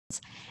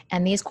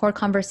And these core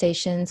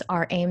conversations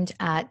are aimed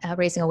at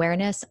raising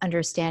awareness,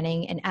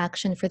 understanding, and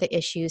action for the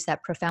issues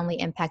that profoundly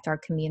impact our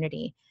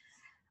community.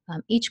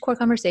 Each core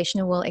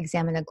conversation will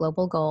examine a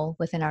global goal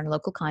within our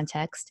local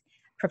context,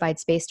 provide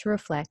space to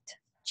reflect,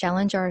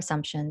 challenge our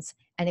assumptions,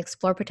 and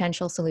explore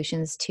potential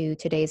solutions to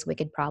today's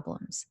wicked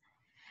problems.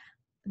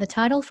 The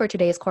title for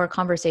today's core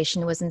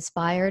conversation was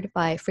inspired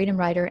by freedom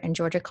writer and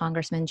Georgia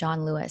Congressman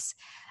John Lewis.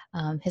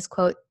 His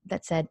quote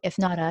that said, "If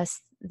not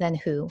us, then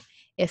who?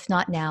 If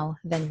not now,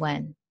 then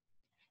when?"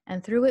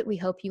 And through it, we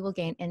hope you will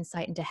gain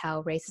insight into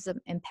how racism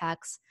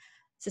impacts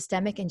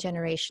systemic and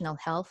generational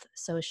health,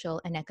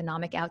 social, and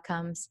economic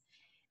outcomes.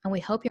 And we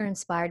hope you're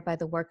inspired by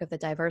the work of the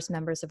diverse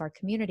members of our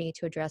community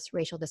to address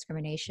racial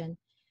discrimination,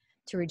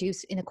 to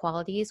reduce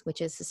inequalities,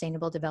 which is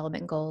Sustainable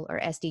Development Goal, or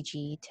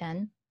SDG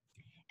 10,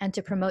 and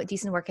to promote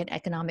decent work and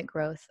economic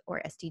growth,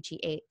 or SDG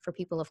 8, for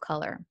people of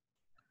color.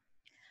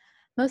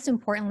 Most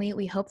importantly,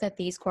 we hope that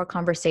these core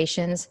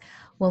conversations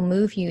will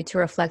move you to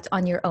reflect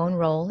on your own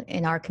role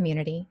in our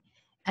community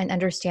and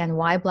understand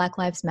why Black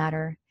Lives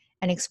Matter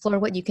and explore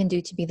what you can do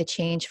to be the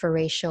change for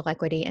racial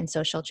equity and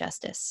social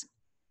justice.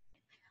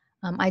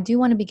 I do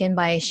want to begin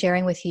by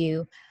sharing with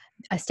you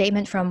a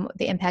statement from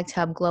the Impact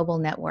Hub Global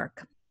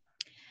Network.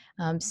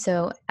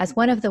 So as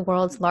one of the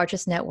world's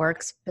largest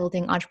networks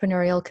building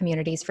entrepreneurial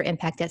communities for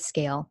impact at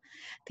scale,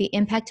 the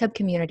Impact Hub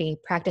community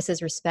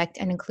practices respect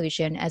and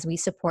inclusion as we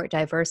support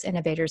diverse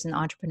innovators and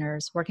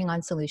entrepreneurs working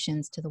on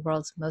solutions to the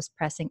world's most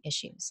pressing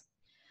issues.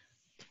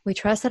 We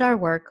trust that our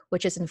work,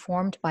 which is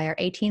informed by our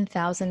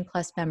 18,000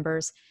 plus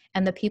members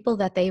and the people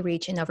that they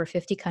reach in over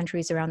 50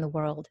 countries around the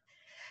world,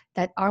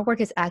 that our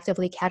work is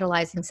actively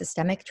catalyzing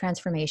systemic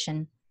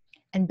transformation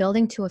and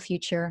building to a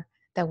future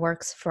that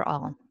works for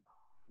all.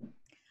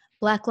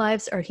 Black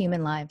lives are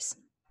human lives,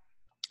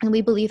 and we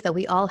believe that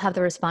we all have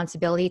the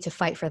responsibility to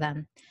fight for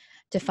them,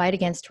 to fight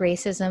against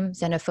racism,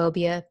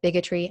 xenophobia,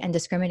 bigotry, and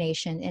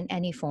discrimination in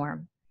any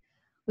form.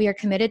 We are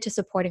committed to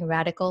supporting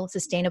radical,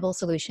 sustainable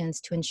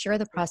solutions to ensure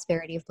the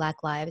prosperity of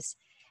Black lives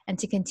and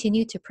to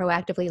continue to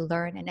proactively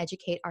learn and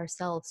educate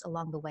ourselves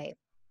along the way.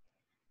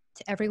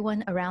 To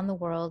everyone around the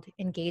world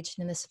engaged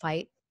in this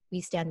fight,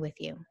 we stand with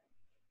you.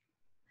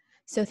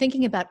 So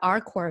thinking about our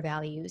core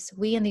values,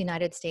 we in the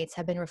United States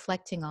have been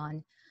reflecting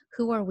on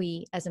who are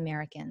we as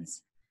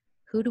Americans?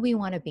 Who do we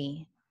want to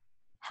be?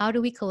 How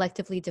do we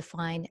collectively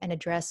define and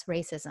address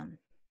racism?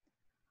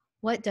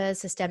 What does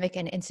systemic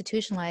and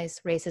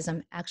institutionalized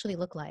racism actually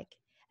look like?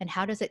 And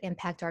how does it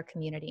impact our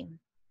community?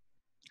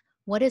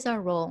 What is our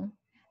role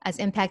as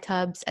impact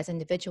hubs, as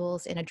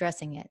individuals in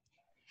addressing it?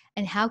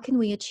 And how can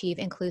we achieve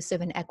inclusive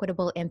and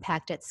equitable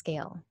impact at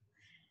scale?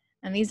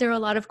 And these are a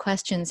lot of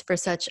questions for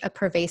such a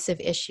pervasive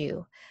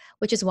issue,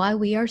 which is why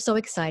we are so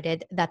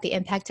excited that the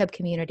Impact Hub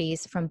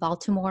communities from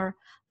Baltimore,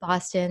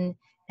 Boston,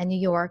 and New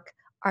York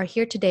are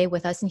here today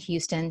with us in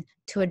Houston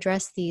to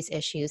address these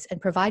issues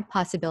and provide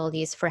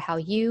possibilities for how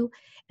you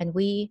and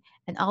we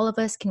and all of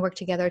us can work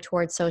together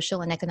towards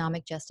social and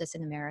economic justice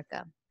in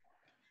America.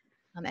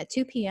 At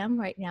 2 p.m.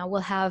 right now,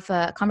 we'll have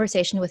a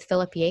conversation with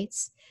Phillip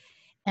Yates.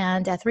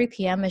 And at 3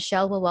 p.m.,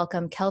 Michelle will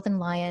welcome Kelvin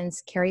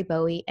Lyons, Kerry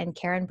Bowie, and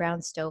Karen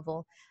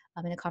Brown-Stovell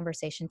in a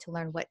conversation to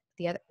learn what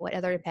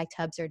other impact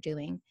hubs are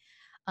doing.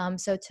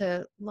 So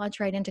to launch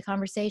right into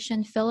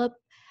conversation, Phillip,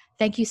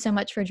 thank you so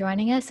much for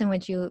joining us. And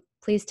would you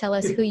please tell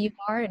us who you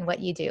are and what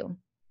you do?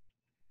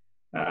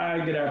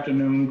 Good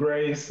afternoon,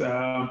 Grace.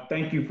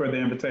 Thank you for the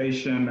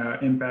invitation,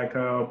 Impact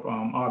Hub.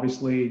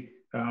 Obviously,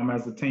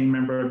 as a team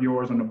member of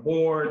yours on the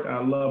board,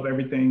 I love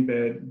everything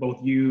that both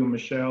you,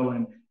 Michelle,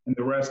 and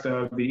the rest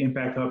of the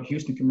Impact Hub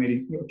Houston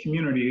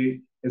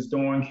community is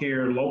doing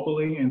here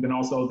locally, and then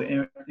also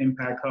the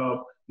Impact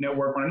Hub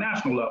network on a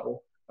national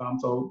level.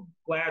 So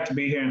glad to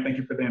be here, and thank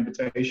you for the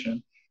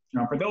invitation.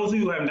 For those of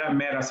you who have not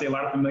met, I see a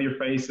lot of familiar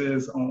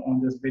faces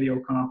on this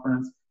video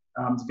conference.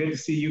 It's good to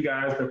see you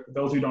guys. But for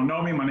those who don't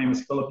know me, my name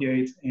is Phillip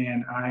Yates,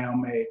 and I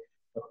am a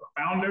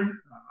founder.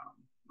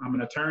 I'm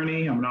an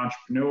attorney. I'm an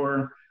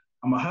entrepreneur.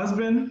 I'm a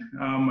husband.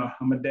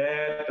 I'm a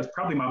dad. That's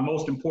probably my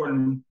most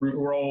important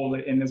role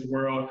in this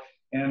world.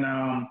 And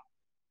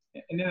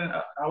then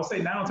I would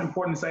say now it's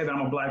important to say that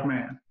I'm a Black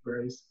man,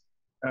 Grace.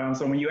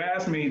 So when you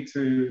asked me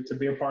to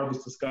be a part of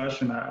this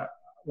discussion, I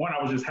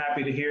was just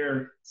happy to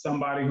hear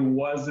somebody who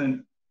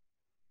wasn't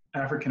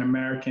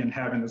African-American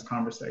having this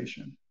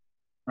conversation.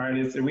 Right?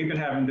 We've been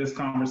having this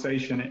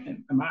conversation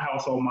in my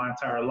household my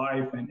entire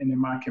life and in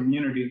my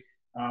community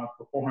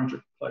for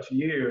 400 plus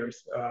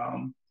years.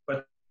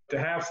 But to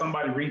have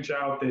somebody reach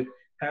out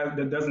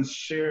that doesn't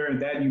share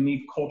that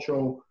unique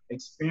cultural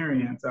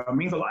experience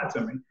means a lot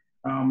to me.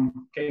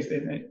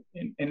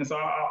 And so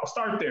I'll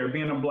start there.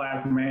 Being a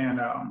Black man,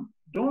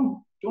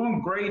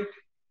 doing great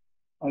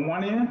on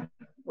one end,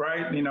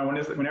 right? You know,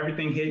 when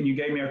everything hit and you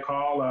gave me a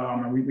call,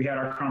 and we had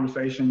our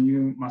conversation,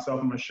 you,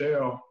 myself, and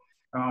Michelle.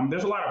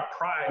 There's a lot of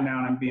pride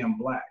now in being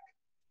Black,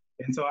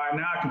 and so I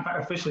can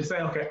officially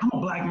say, okay, I'm a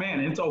Black man,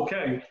 and it's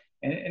okay.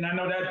 And I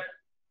know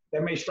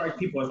that may strike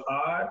people as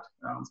odd,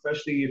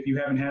 especially if you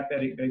haven't had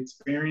that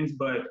experience.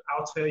 But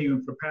I'll tell you,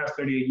 for the past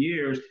 38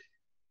 years,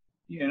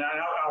 and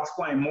I'll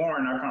explain more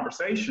in our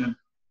conversation.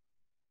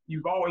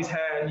 You've always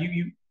had,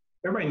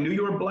 everybody knew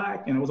you were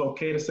Black, and it was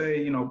okay to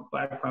say,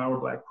 Black power,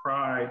 Black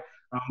pride.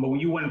 But when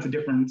you went into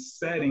different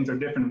settings or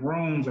different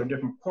rooms or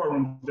different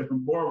courtrooms,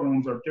 different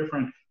boardrooms or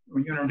different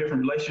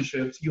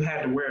relationships, you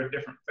had to wear a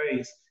different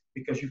face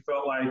because you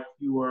felt like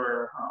you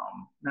were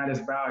not as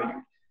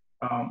valued.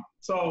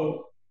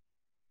 So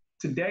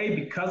today,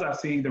 because I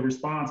see the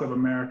response of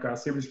America, I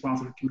see the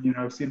response of the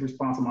community, I see the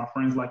response of my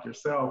friends like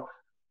yourself,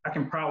 I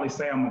can proudly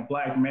say I'm a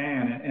Black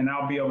man, and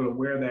I'll be able to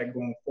wear that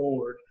going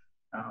forward.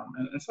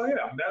 And so,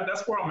 yeah,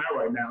 that's where I'm at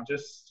right now.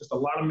 Just a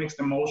lot of mixed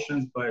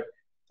emotions, but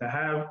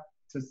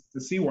to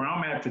see where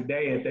I'm at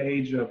today at the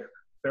age of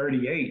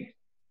 38,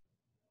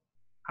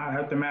 I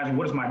have to imagine,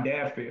 what does my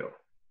dad feel?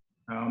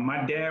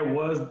 My dad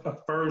was the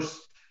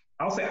first,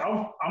 I'll say,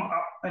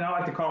 and I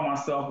like to call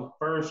myself a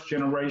first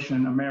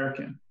generation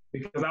American,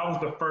 because I was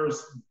the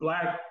first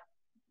Black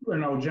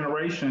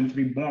generation to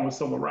be born with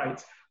civil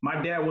rights. My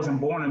dad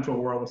wasn't born into a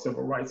world with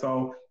civil rights.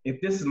 So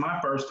if this is my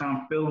first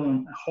time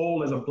feeling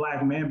whole as a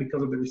Black man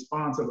because of the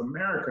response of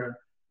America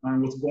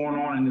and what's going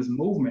on in this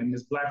movement,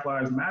 this Black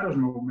Lives Matters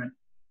movement,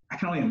 I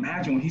can only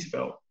imagine what he's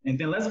felt. And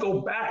then let's go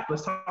back.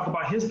 Let's talk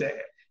about his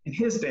dad,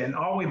 and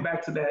all the way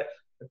back to the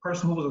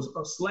person who was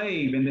a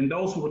slave, and then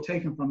those who were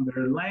taken from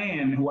their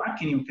land, who I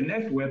can't even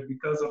connect with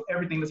because of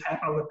everything that's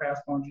happened over the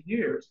past 400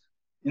 years.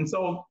 And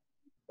so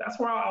that's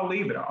where I'll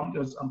leave it.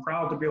 I'm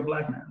proud to be a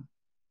Black man.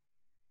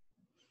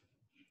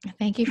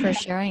 Thank you for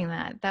sharing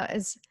that.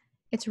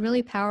 It's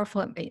really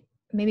powerful. It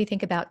made me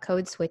think about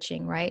code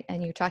switching, right?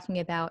 And you're talking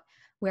about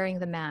wearing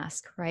the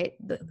mask, right?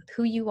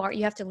 Who you are,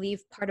 you have to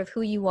leave part of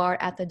who you are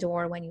at the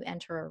door when you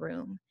enter a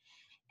room.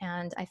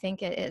 And I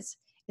think it's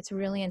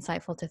really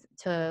insightful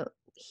to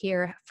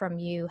hear from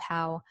you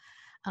how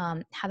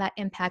that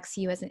impacts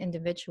you as an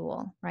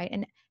individual, right?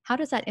 And how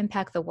does that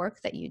impact the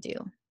work that you do?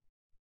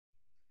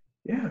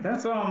 Yeah,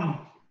 that's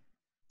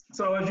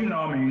so as you know,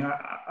 I mean,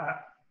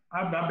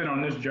 I've been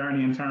on this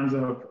journey in terms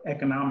of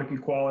economic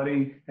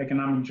equality,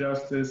 economic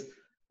justice,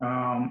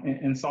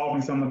 and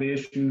solving some of the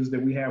issues that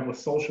we have with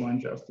social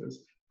injustice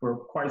for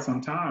quite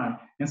some time.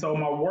 And so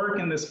my work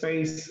in this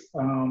space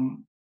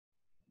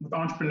with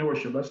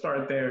entrepreneurship, let's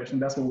start there, and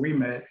that's where we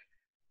met.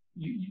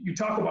 You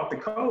talk about the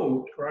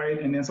code,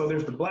 right? And then so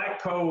there's the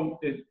Black code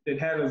that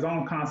had its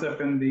own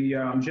concept in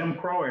the Jim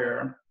Crow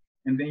era.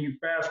 And then you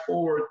fast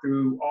forward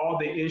through all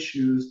the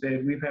issues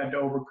that we've had to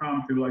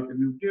overcome through like the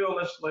New Deal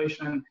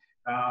legislation,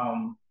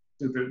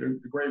 the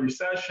Great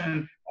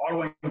Recession, all the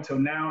way until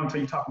now,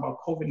 until you talk about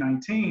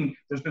COVID-19,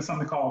 there's been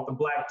something called the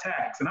Black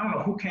tax. And I don't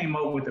know who came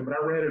up with it, but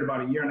I read it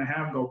about a year and a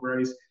half ago,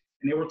 Grace,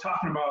 and they were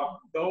talking about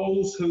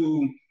those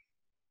who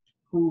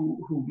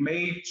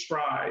made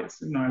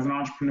strides, as an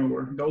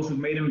entrepreneur, those who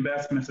made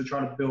investments to try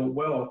to build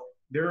wealth.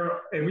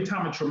 Every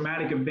time a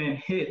traumatic event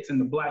hits in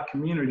the Black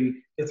community,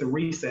 it's a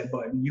reset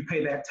button. You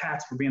pay that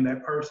tax for being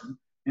that person.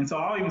 And so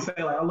I'll even say,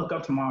 like, I look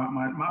up to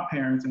my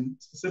parents, and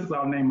specifically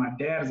I'll name my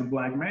dad as a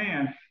Black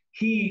man.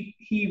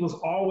 He was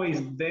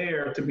always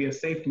there to be a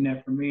safety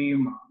net for me,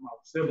 my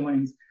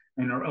siblings,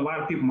 and a lot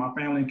of people in my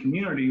family and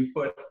community,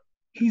 but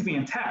he's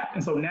being tapped.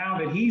 And so now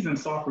that he's in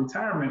soft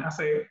retirement, I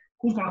say,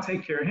 who's going to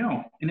take care of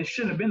him? And it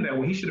shouldn't have been that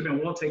way. He should have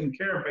been well taken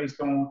care of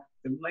based on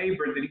the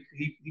labor that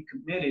he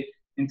committed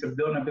into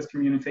building up his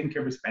community, taking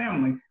care of his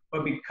family.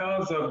 But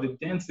because of the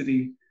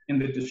density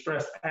and the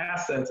distressed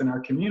assets in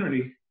our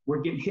community, we're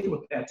getting hit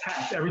with that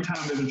tax every time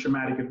there's a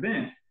traumatic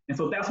event. And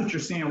so that's what you're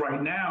seeing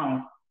right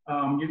now.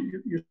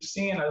 You're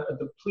seeing a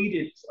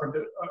depleted or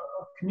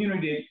a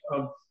community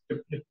of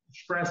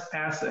distressed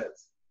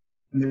assets.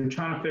 And they're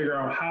trying to figure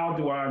out, how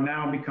do I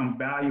now become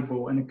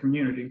valuable in the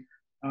community?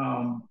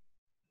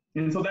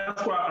 And so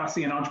that's why I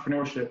see in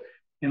entrepreneurship.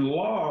 In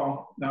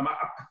law, I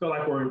feel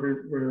like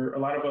we're a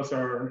lot of us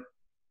are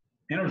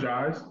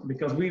energized,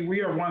 because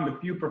we are one of the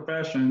few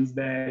professions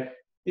that,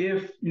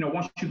 if,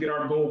 once you get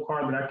our gold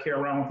card that I carry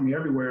around with me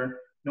everywhere,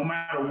 no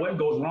matter what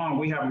goes wrong,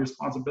 we have a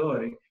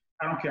responsibility.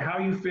 I don't care how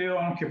you feel.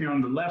 I don't care if you're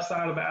on the left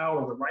side of the aisle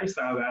or the right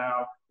side of the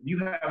aisle. If you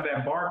have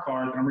that bar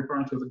card that I'm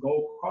referring to as a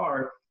gold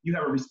card, you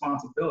have a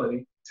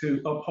responsibility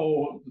to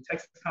uphold the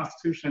Texas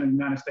Constitution and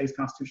the United States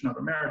Constitution of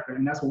America.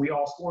 And that's what we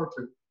all swore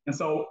to. And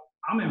so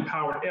I'm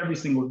empowered every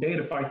single day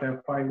to fight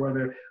that fight,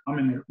 whether I'm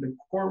in the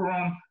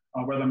courtroom,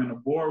 whether I'm in the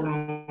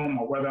boardroom,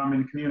 or whether I'm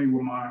in the community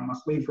with my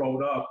sleeves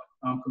rolled up,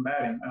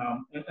 combating.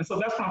 And so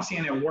that's what I'm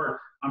seeing at work.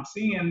 I'm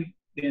seeing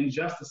the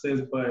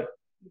injustices, but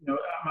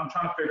I'm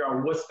trying to figure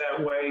out what's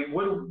that way.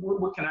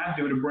 What can I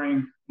do to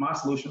bring my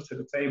solutions to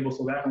the table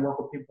so that I can work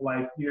with people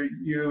like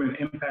you and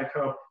Impact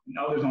Hub and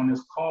others on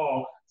this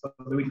call, so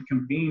that we can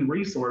convene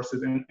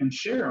resources and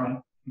share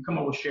them and come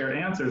up with shared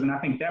answers. And I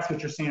think that's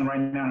what you're seeing right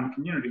now in the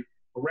community.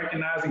 We're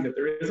recognizing that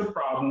there is a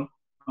problem.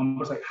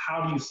 It's like,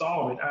 how do you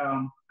solve it?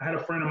 I had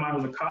a friend of mine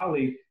who's a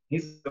colleague.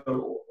 He's a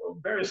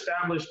very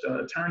established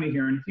attorney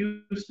here in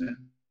Houston. And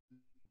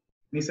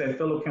he said,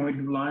 Phillip, can we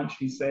do lunch?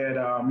 He said,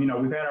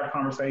 we've had our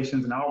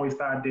conversations, and I always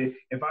thought that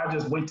if I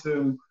just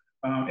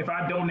if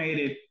I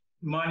donated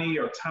money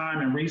or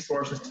time and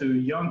resources to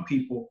young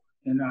people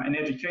in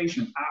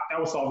education, that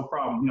would solve the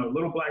problem. You know,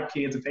 little Black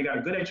kids, if they got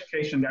a good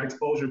education, got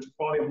exposure to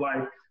quality of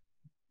life,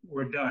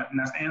 we're done. And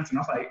that's the answer. And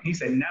I was like, he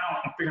said, now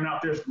I'm figuring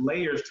out there's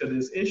layers to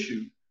this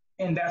issue.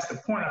 And that's the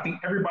point. I think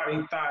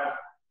everybody thought,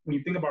 when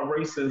you think about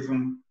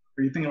racism,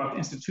 or you think about the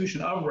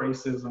institution of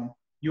racism,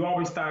 you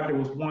always thought there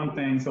was one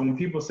thing. So when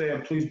people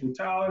said police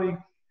brutality,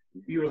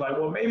 you were like,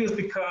 well, maybe it's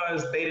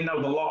because they didn't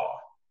know the law.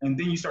 And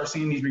then you start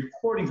seeing these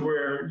recordings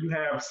where you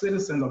have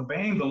citizens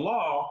obeying the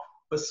law,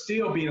 but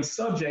still being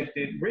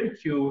subjected,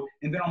 ridiculed,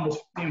 and then almost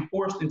being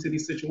forced into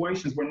these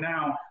situations where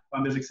now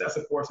there's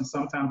excessive force and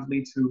sometimes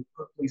lead to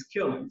police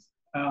killings.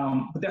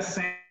 But that's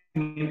the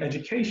same in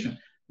education.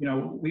 You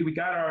know, we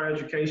got our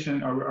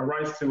education, our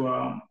rights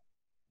to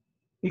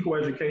equal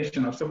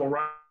education, our civil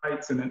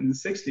rights in the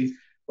 60s,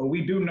 but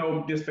we do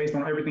know, just based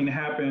on everything that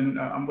happened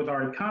with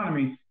our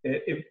economy,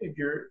 that if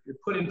you're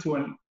put into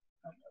an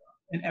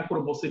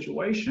equitable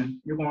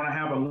situation, you're going to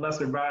have a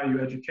lesser value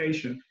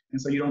education,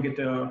 and so you don't get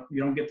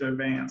to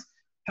advance.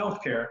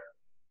 Healthcare.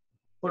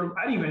 But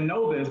I didn't even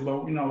know this,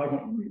 but you know, like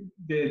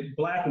the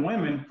Black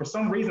women, for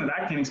some reason that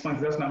I can't explain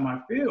because that's not my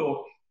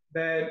field,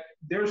 that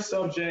they're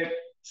subject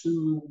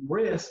to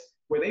risk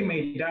where they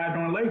may die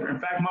during labor. In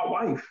fact, my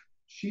wife,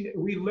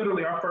 we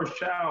literally, our first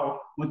child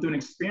went through an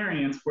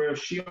experience where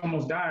she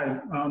almost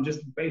died just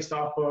based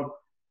off of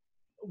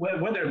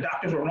whether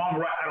doctors were wrong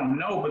or right, I don't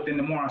know. But then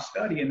the more I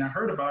study and I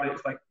heard about it,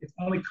 it's like, it's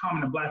only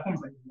common to Black women.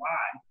 It's like, why?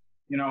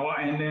 You know,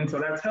 and then so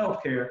that's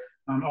healthcare.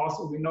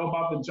 Also, we know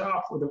about the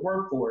jobs for the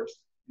workforce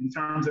in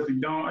terms of if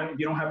you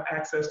don't have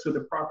access to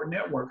the proper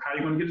network, how are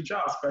you going to get a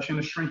job, especially in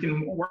a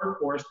shrinking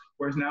workforce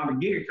where it's now the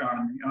gig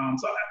economy.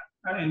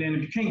 And then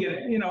if you can't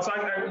get, you know, so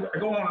I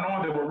go on and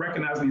on that we're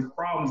recognizing these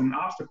problems and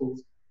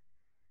obstacles,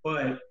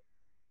 but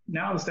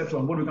now the steps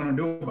on what are we going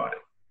to do about it?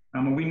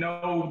 We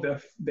know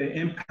the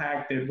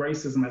impact that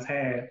racism has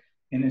had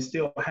and is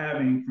still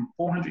having from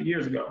 400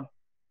 years ago,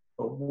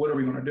 but what are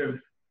we going to do?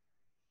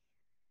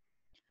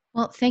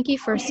 Well, thank you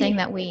for saying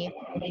that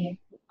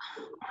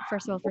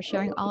first of all, for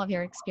sharing all of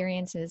your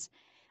experiences.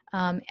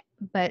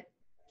 But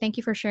thank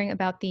you for sharing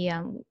about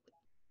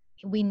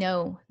we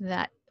know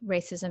that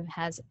racism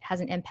has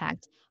an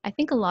impact. I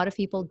think a lot of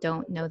people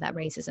don't know that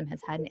racism has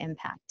had an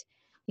impact.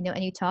 You know,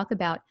 and you talk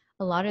about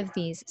a lot of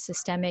these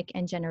systemic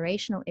and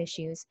generational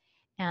issues.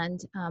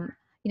 And,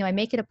 you know, I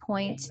make it a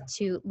point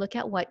to look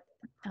at what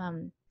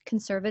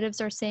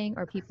conservatives are saying,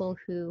 or people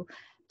who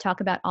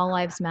talk about all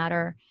lives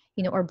matter,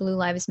 you know, or blue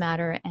lives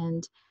matter,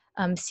 and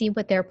see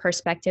what their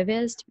perspective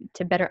is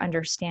to better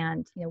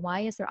understand, you know,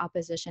 why is there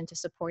opposition to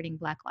supporting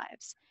Black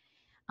lives?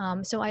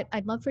 So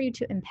I'd love for you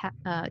to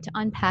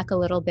unpack a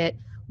little bit,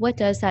 what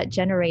does that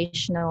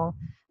generational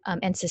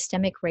and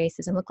systemic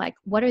racism look like?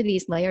 What are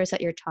these layers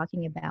that you're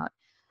talking about?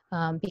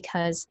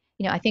 Because,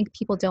 you know, I think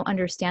people don't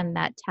understand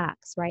that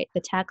tax, right?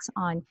 The tax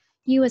on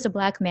you as a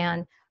Black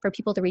man, for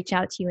people to reach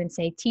out to you and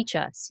say, teach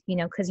us, you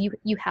know, because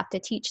you have to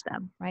teach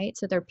them, right?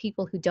 So there are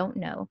people who don't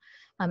know.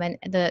 And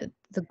the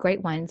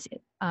great ones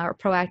are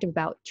proactive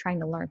about trying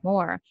to learn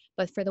more.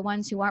 But for the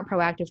ones who aren't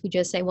proactive, who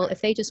just say, well, if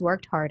they just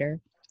worked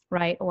harder,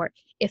 right? Or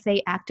if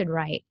they acted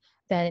right,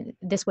 then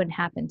this wouldn't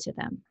happen to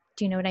them.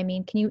 Do you know what I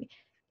mean? Can you,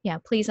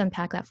 please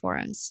unpack that for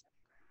us.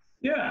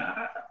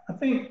 Yeah, I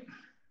think,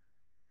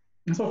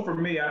 and so for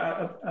me,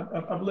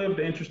 I've lived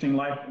an interesting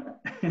life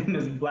in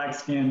this Black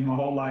skin my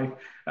whole life.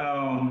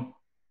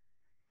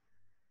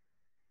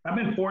 I've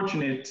been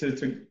fortunate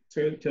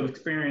to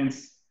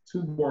experience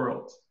two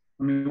worlds.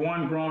 I mean,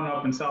 one, growing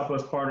up in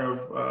southwest part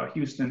of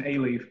Houston,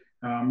 AIDE,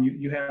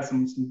 you had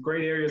some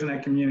great areas in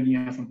that community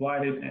and some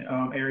blighted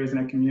areas in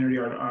that community,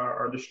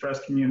 or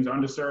distressed communities,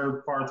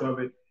 underserved parts of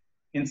it.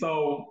 And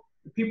so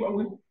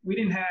people, we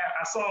didn't have,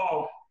 I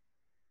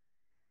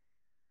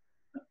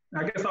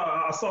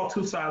saw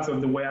two sides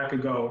of the way I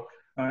could go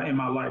in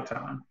my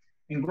lifetime.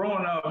 And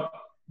growing up,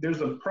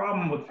 there's a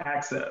problem with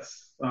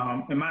access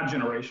in my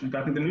generation.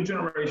 I think the new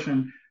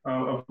generation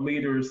of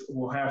leaders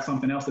will have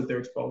something else that they're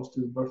exposed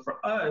to. But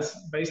for us,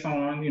 based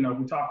on, you know,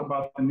 we talk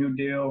about the New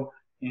Deal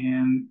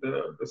and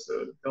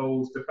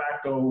those de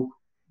facto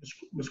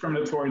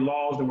discriminatory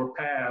laws that were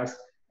passed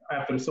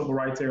after the Civil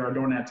Rights era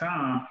during that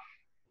time,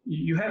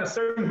 you had a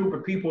certain group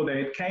of people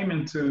that came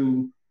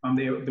into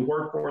the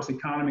workforce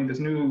economy, this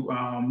new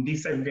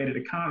desegregated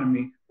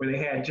economy, where they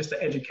had just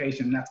the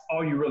education. And that's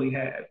all you really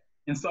had.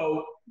 And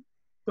so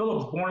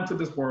Phillip's born into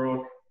this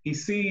world. He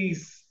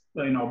sees,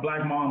 you know,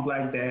 Black mom,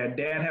 Black dad.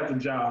 Dad has a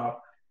job,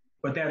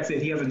 but that's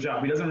it. He has a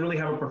job. He doesn't really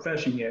have a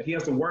profession yet. He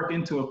has to work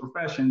into a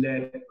profession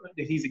that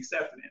he's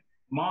accepted in.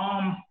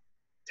 Mom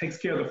takes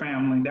care of the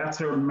family. That's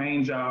her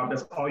main job.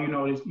 That's all you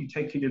know, is you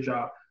take care of your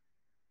job.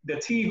 The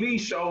TV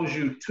shows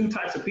you two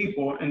types of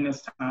people in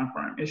this time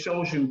frame. It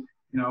shows you,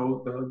 you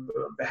know,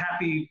 the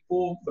happy,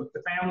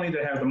 the family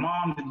that has the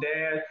mom, the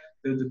dad,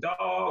 the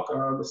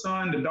dog, the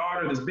son, the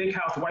daughter, this big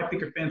house, the white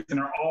picket fence, and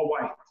they're all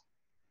white.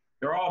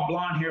 They're all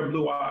blonde hair,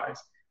 blue eyes.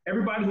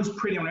 Everybody who's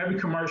pretty on every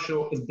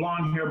commercial is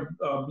blonde hair,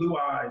 blue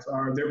eyes,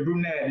 or they're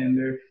brunette,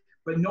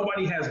 but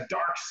nobody has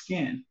dark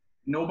skin.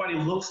 Nobody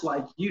looks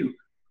like you,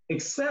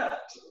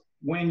 except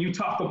when you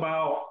talk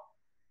about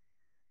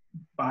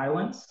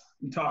violence,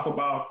 you talk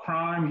about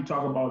crime, you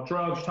talk about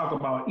drugs, you talk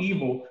about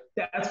evil,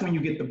 that's when you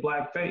get the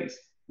black face.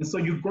 And so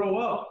you grow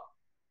up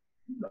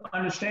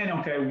understanding,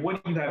 okay,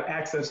 what do you have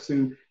access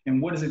to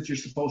and what is it you're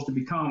supposed to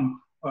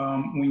become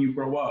when you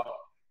grow up?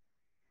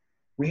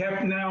 We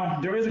have now,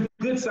 there is a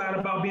good side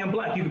about being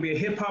black. You can be a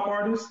hip hop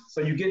artist,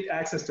 so you get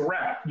access to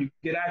rap, you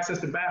get access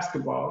to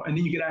basketball, and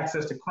then you get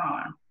access to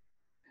crime.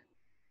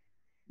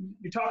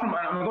 You're talking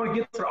about, I'm going to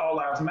get to All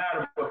Lives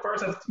Matter, but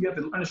first you have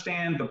to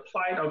understand the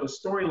plight of the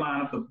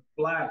storyline of the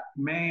black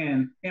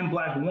man and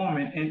black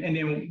woman, and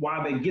then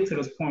why they get to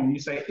this point when you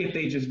say, if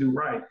they just do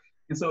right.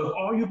 And so if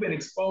all you've been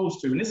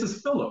exposed to, and this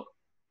is Phillip,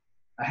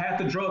 I had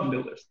the drug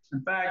dealers.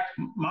 In fact,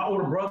 my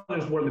older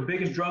brothers were the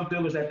biggest drug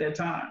dealers at that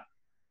time.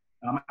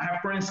 I have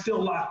friends still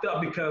locked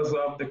up because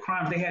of the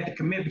crimes they had to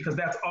commit because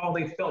that's all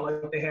they felt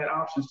like they had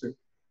options to.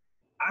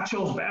 I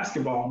chose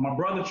basketball. My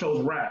brother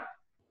chose rap.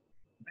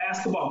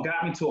 Basketball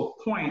got me to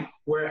a point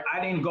where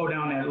I didn't go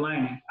down that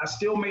lane. I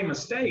still made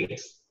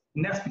mistakes,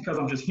 and that's because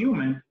I'm just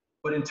human.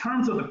 But in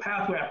terms of the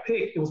pathway I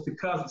picked, it was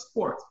because of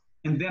sports.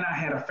 And then I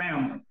had a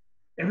family.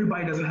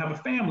 Everybody doesn't have a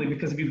family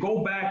because if you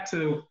go back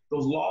to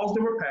those laws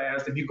that were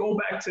passed, if you go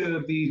back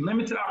to the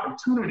limited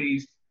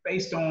opportunities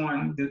based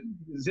on the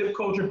zip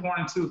code you're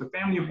born into, the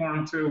family you're born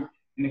into,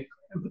 and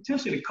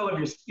potentially the color of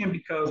your skin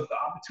because of the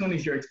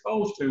opportunities you're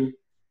exposed to,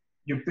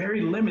 you're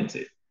very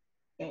limited.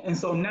 And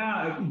so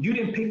now you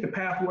didn't pick the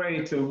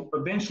pathway to,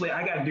 eventually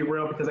I got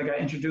derailed because I got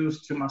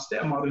introduced to my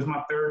stepmother, who's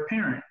my third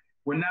parent.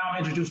 We're now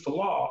introduced to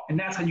law, and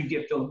that's how you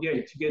get Phillip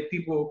Yates. You get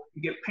people,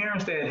 you get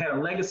parents that had a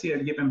legacy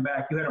of giving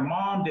back. You had a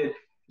mom that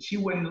she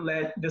wouldn't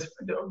let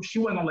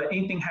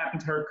anything happen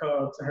to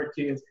her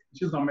kids.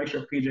 She was gonna make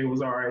sure PJ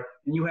was all right.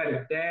 And you had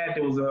a dad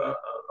that was a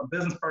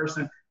business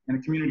person and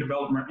a community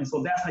developer, and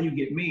so that's how you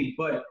get me.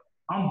 But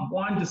I'm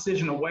one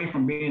decision away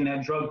from being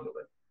that drug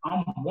dealer.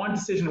 I'm one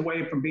decision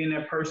away from being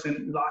that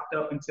person locked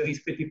up until he's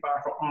 55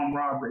 for armed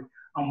robbery.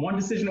 I'm one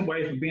decision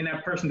away from being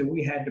that person that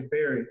we had to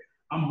bury.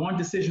 I'm one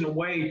decision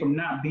away from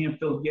not being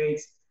Phillip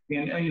Yates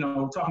and,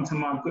 talking to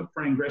my good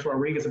friend Grace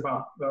Rodriguez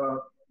about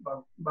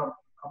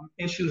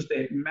issues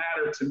that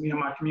matter to me and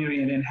my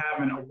community, and then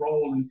having a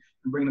role in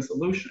bringing a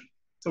solution.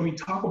 So when we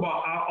talk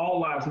about our All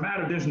Lives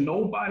Matter, there's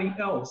nobody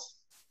else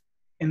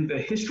in the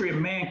history of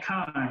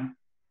mankind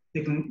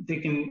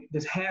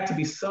that's had to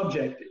be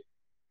subjected,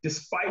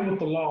 despite what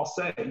the law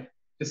say,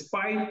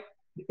 despite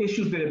the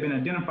issues that have been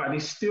identified, they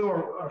still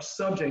are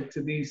subject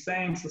to these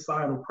same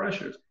societal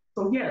pressures.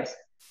 So yes,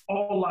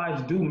 all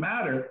lives do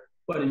matter,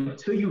 but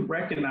until you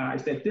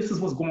recognize that this is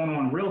what's going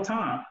on in real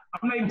time,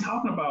 I'm not even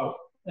talking about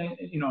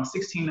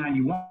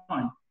 1691.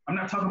 I'm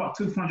not talking about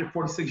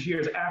 246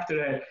 years after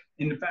that,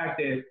 and the fact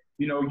that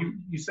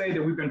you say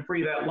that we've been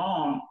free that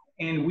long,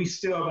 and we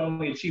still have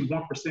only achieved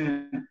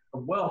 1%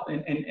 of wealth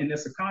in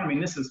this economy,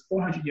 and this is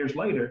 400 years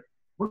later.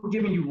 We're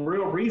giving you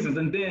real reasons,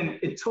 and then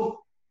it took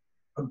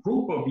a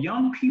group of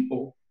young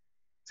people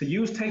to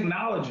use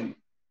technology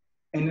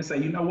and to say,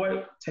 you know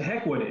what, to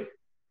heck with it.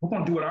 We're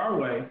going to do it our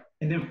way.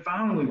 And then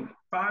finally,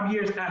 5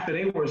 years after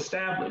they were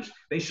established,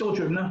 they showed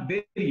you enough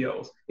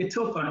videos. It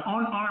took an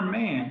unarmed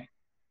man.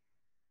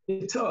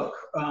 It took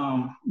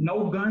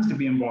no guns to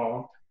be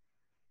involved.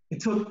 It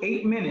took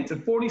 8 minutes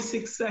and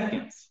 46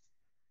 seconds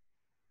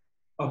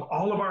of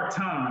all of our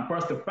time for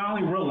us to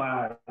finally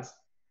realize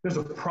there's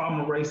a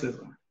problem with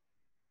racism.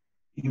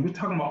 And we're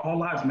talking about all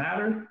lives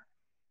matter.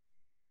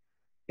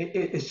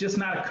 It's just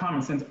not a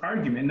common sense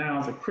argument. Now,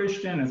 as a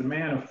Christian, as a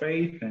man of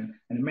faith, and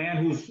a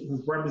man who's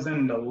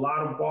represented a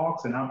lot of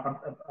walks, and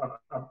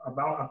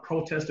I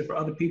protested for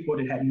other people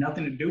that had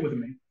nothing to do with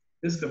me.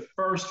 This is the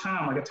first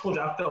time, like I told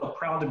you, I felt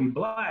proud to be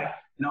Black.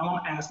 And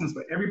all I'm asking is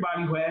for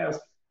everybody who has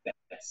that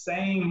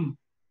same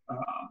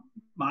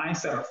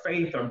mindset or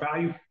faith or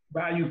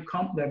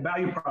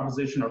value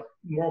proposition or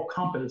moral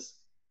compass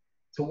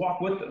to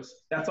walk with us.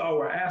 That's all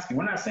we're asking.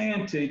 We're not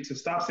saying to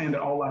stop saying that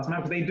all lives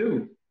matter, because they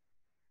do.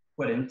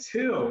 But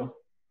until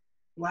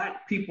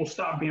Black people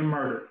stop being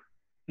murdered,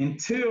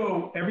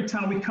 until every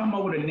time we come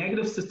up with a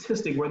negative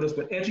statistic, whether it's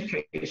with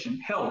education,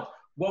 health,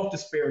 wealth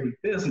disparity,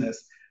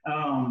 business,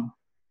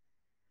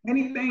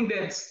 anything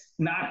that's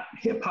not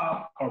hip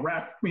hop or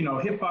rap,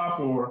 hip hop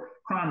or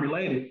crime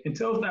related,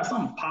 until it's not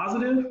something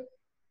positive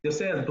that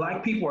says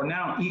Black people are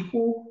now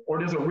equal, or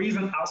there's a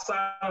reason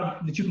outside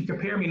of that you can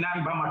compare me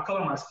not by my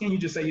color, my skin. You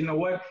just say, you know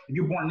what, if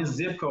you're born in this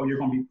zip code, you're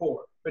going to be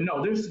poor. But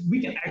no,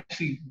 we can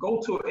actually go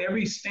to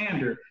every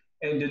standard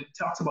and it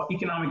talks about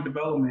economic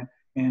development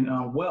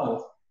and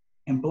wealth,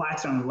 and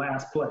Blacks are in the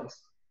last place.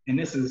 And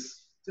this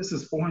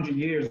is 400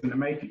 years in the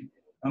making.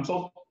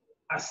 So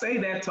I say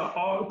that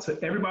to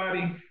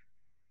everybody.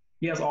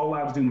 Yes, all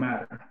lives do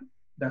matter.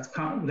 That's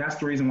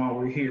the reason why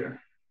we're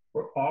here.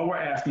 All we're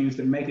asking you is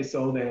to make it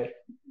so that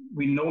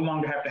we no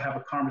longer have to have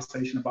a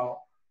conversation about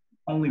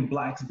only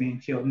Blacks being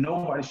killed.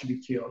 Nobody should be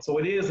killed. So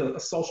it is a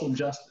social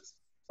justice,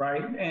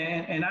 right?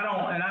 And I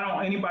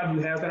don't anybody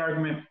who has that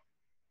argument,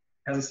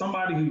 as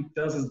somebody who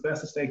does his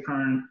best to stay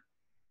current,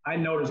 I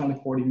know there's only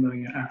 40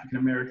 million African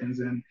Americans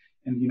in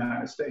the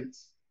United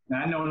States. Now,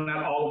 I know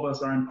not all of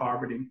us are in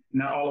poverty.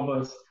 Not all of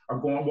us are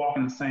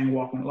walking the same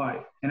walk in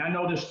life. And I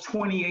know there's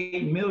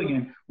 28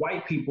 million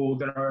white people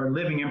that are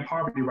living in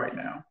poverty right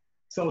now.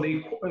 So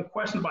the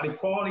question about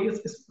equality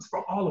is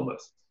for all of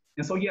us.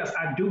 And so, yes,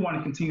 I do want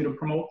to continue to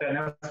promote that. And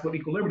that's what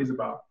Equiliberty is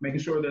about, making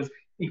sure there's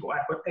equal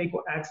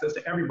access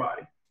to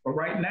everybody. But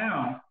right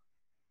now,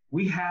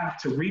 we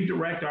have to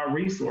redirect our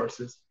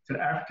resources to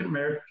the African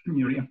American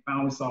community and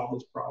finally solve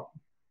this problem.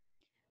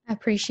 I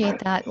appreciate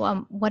that.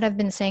 What I've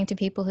been saying to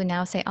people who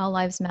now say all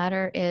lives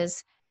matter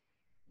is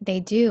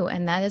they do.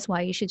 And that is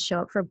why you should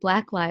show up for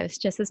Black lives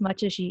just as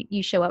much as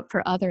you show up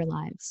for other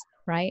lives,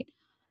 right?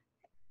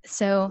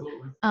 So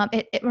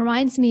it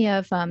reminds me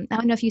of, I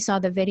don't know if you saw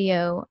the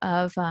video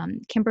of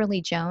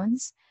Kimberly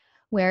Jones,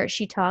 where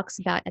she talks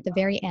about at the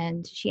very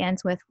end, she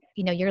ends with,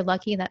 you're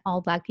lucky that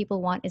all Black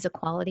people want is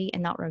equality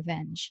and not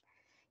revenge.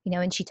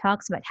 And she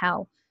talks about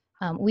how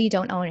we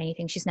don't own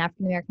anything. She's an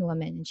African-American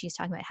woman, and she's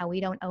talking about how we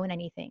don't own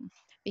anything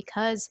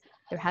because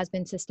there has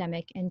been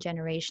systemic and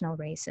generational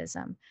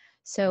racism.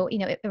 So,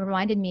 it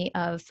reminded me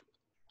of,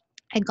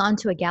 I'd gone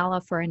to a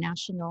gala for a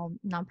national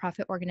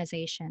nonprofit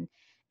organization,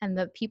 and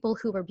the people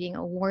who were being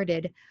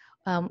awarded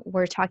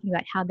were talking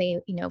about how they,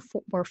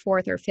 were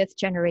fourth or fifth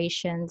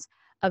generations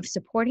of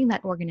supporting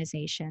that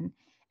organization.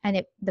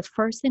 And the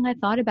first thing I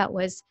thought about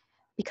was,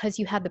 because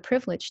you had the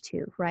privilege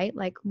to, right?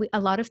 Like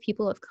a lot of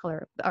people of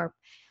color, or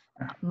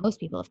most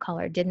people of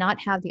color, did not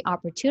have the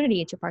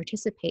opportunity to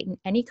participate in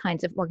any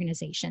kinds of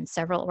organizations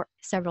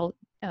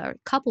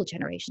couple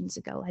generations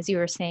ago, as you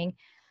were saying,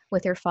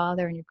 with your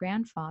father and your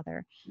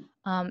grandfather.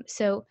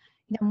 So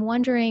I'm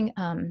wondering,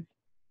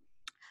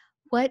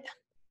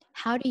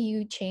 how do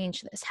you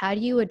change this? How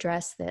do you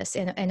address this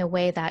in a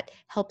way that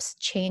helps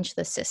change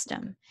the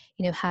system?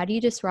 How do you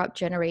disrupt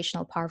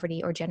generational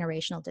poverty or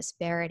generational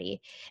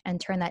disparity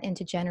and turn that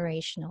into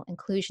generational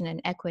inclusion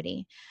and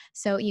equity?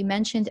 So you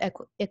mentioned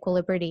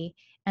Equiliberty,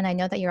 and I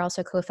know that you're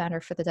also co-founder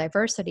for the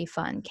Diversity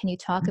Fund. Can you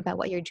talk about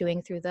what you're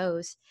doing through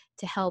those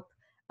to help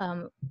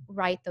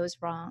right those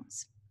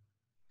wrongs?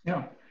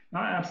 Yeah, no,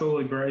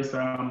 absolutely, Grace.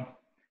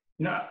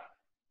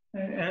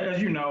 As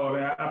you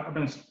know, I've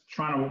been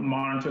trying to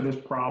monitor this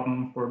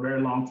problem for a very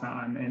long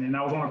time. And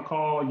I was on a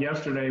call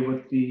yesterday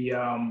with the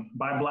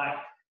Buy Black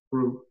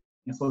group.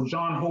 And so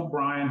John Hope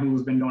Bryan,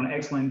 who's been doing an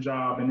excellent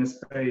job in this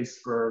space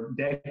for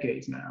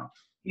decades now,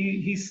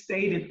 he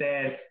stated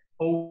that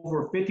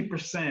over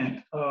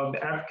 50% of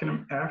the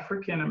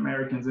African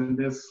Americans in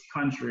this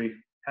country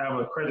have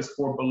a credit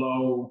score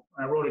below,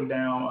 I wrote it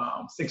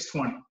down,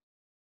 620.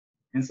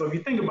 And so if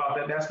you think about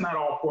that, that's not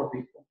all poor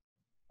people.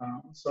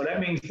 So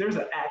that means there's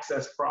an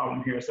access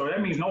problem here. So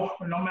that means no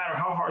matter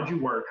how hard you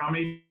work, how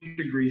many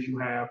degrees you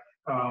have,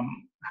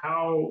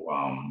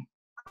 how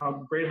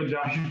great of a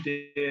job you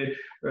did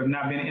of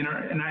not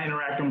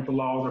interacting with the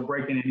laws or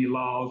breaking any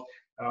laws,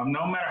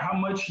 no matter how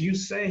much you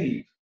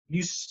save,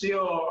 you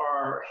still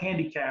are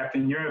handicapped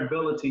in your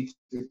ability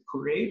to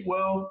create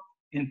wealth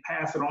and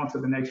pass it on to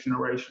the next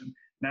generation.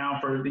 Now,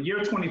 for the year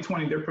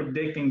 2020, they're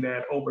predicting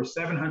that over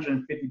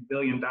 $750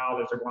 billion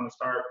are going to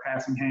start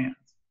passing hands.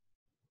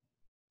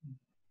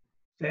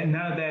 And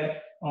none of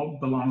that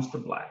belongs to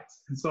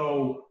Blacks. And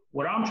so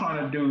what I'm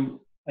trying to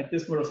do at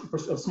this,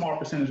 a small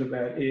percentage of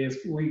that, is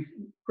we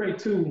create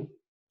two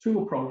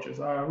approaches.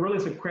 Really,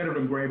 it's a cradle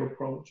to grave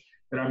approach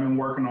that I've been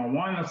working on.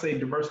 One, let's say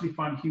Diversity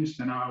Fund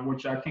Houston,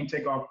 which I can't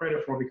take all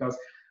credit for because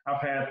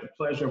I've had the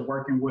pleasure of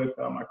working with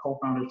my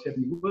co-founder,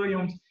 Tiffany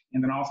Williams,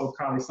 and then also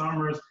Kylie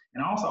Summers.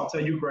 And also, I'll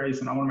tell you,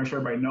 Grace, and I want to make sure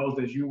everybody knows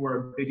that you were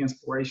a big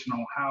inspiration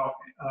on how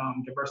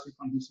Diversity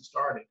Fund Houston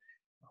started.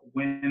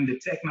 When the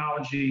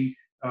technology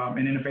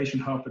and innovation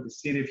hub for the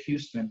city of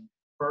Houston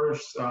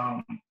first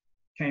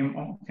came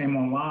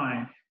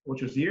online,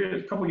 which was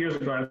a couple years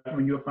ago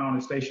when you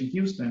founded Station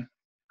Houston,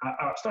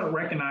 I started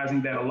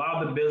recognizing that a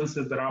lot of the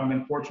businesses that I've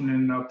been fortunate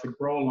enough to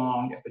grow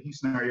along at the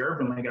Houston Area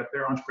Urban League, at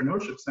their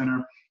entrepreneurship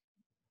center,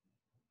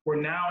 were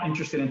now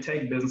interested in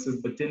tech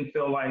businesses, but didn't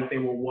feel like they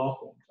were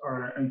welcomed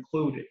or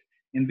included.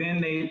 And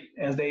then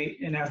as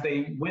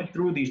they went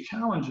through these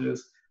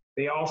challenges,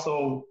 they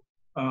also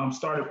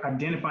started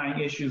identifying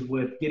issues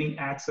with getting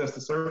access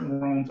to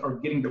certain rooms or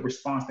getting the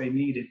response they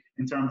needed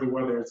in terms of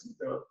whether it's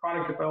the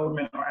product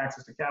development or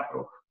access to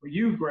capital. For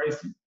you,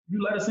 Grace,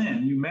 you let us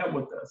in. You met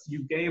with us.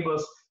 You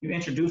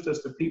introduced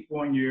us to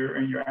people in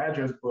your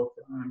address book.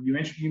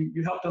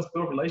 You helped us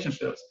build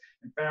relationships.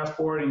 And fast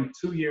forwarding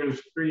 2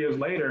 years, 3 years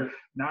later,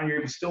 now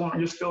you're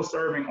still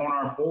serving on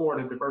our board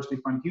at Diversity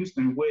Fund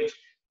Houston, which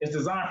is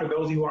designed, for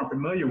those of you who aren't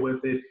familiar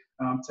with it,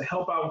 to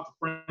help out with the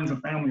friends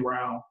and family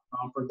round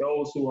for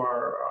those who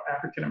are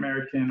African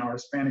American or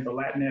Hispanic or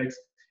Latinx,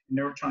 and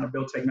they're trying to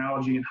build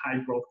technology and high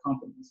growth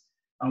companies.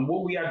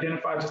 What we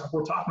identified, just like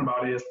we're talking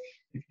about, is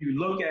if you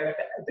look at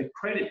the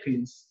credit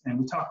piece, and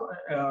we talk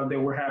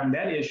that we're having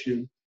that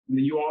issue, and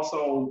then you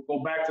also go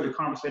back to the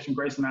conversation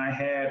Grace and I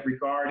had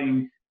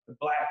regarding the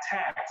Black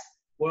tax.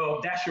 Well,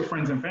 that's your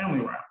friends and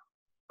family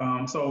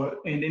round.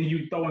 And then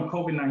you throw in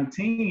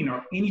COVID-19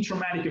 or any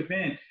traumatic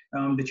event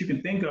that you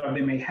can think of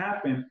that may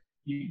happen.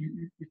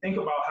 You think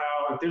about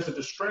if there's a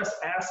distressed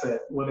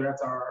asset, whether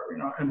that's our,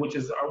 and which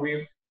is,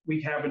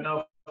 we have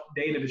enough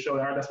data to show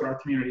that that's what our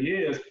community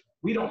is.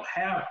 We don't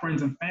have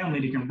friends and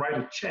family that can write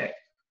a check.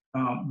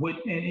 And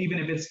even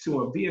if it's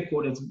to a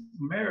vehicle that's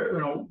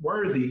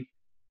worthy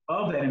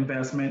of that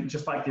investment,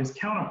 just like his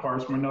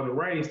counterparts from another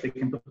race, they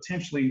can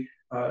potentially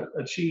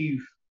achieve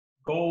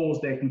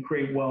goals that can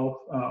create wealth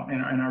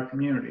in our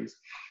communities.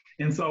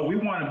 And so we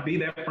want to be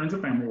that friends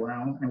and family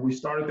round, and we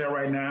started that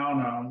right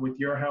now. With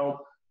your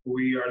help,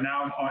 we are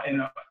now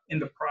in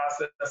the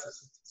process of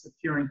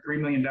securing $3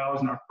 million in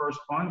our first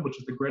fund, which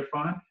is the GRIT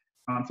Fund.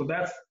 So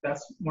that's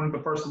one of the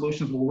first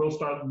solutions where we'll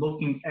start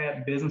looking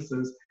at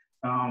businesses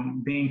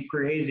being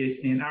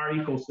created in our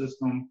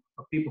ecosystem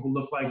of people who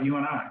look like you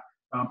and I.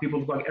 People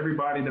look like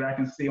everybody that I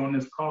can see on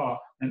this call,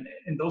 and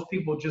those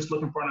people just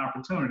looking for an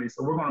opportunity.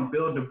 So we're going to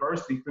build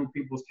diversity through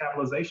people's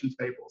capitalization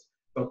tables.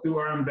 So through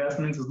our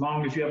investments, as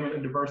long as you have a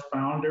diverse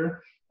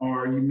founder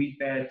or you meet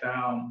that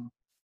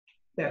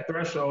that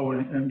threshold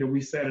and that we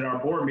set at our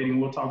board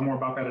meeting, we'll talk more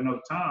about that another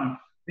time,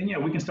 then yeah,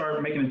 we can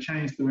start making a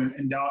change through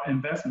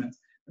investments.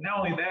 But not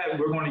only that,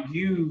 we're going to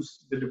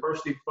use the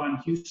Diversity Fund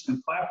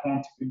Houston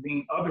platform to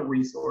convene other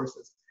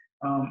resources.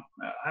 I've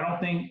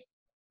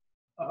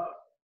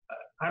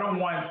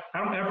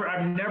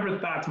never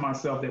thought to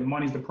myself that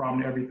money's the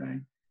problem to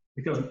everything,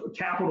 because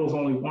capital is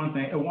only one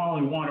thing,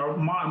 or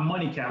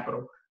money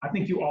capital. I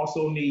think you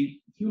also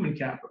need human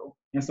capital.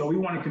 And so we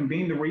want to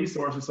convene the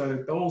resources so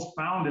that those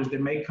founders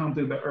that may come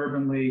through the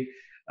Urban League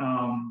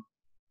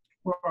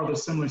or other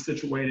similar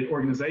situated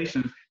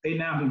organizations, they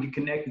now can get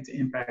connected to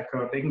Impact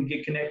Hub. They can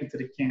get connected to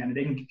the Canon.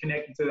 They can get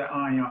connected to the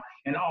ION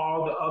and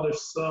all the other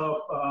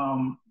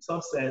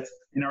subsets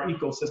in our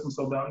ecosystem,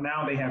 so that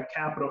now they have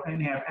capital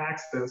and have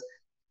access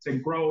to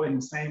grow in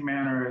the same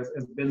manner as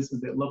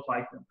businesses that look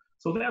like them.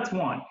 So that's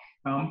one.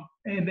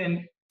 And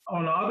then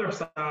on the other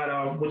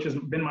side, which has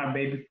been my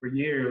baby for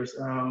years,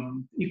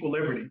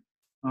 Equiliberty.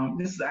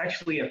 This is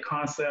actually a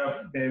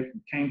concept that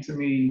came to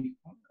me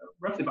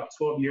roughly about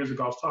 12 years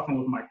ago. I was talking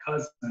with my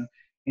cousin,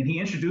 and he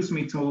introduced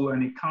me to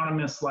an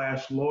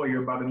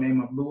economist/lawyer by the name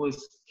of Louis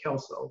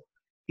Kelso.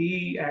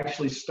 He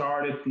actually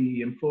started the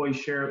employee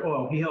share,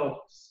 he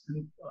helps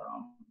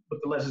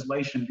with the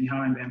legislation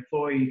behind the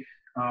employee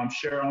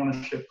share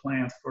ownership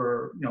plans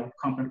for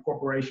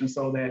corporations,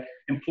 so that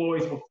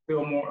employees will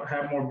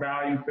have more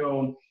value,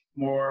 feel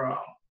more,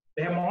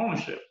 they have more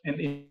ownership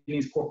in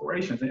these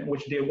corporations,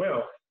 which did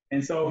well.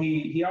 And so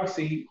he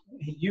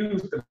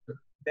used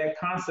that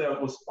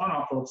concept was spun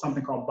off of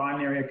something called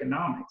binary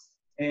economics.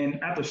 And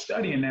after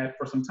studying that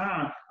for some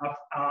time,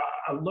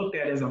 I looked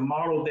at it as a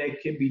model that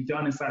could be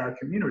done inside our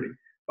community.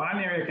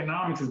 Binary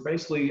economics is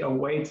basically a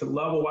way to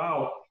level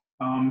out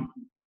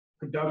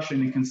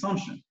production and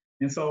consumption.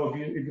 And so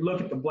if you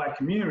look at the Black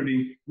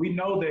community, we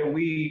know that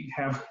we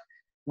have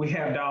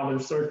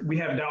dollars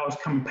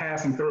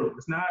passing through.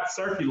 It's not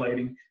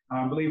circulating.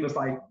 I believe it's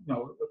like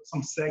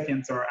some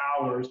seconds or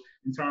hours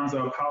in terms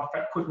of how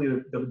quickly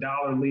the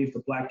dollar leaves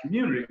the Black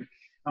community.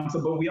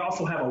 But we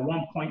also have a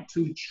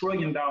 $1.2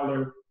 trillion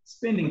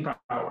spending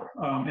power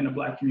in the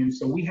Black community.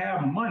 So we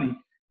have money.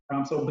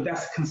 But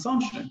that's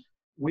consumption.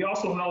 We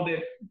also know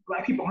that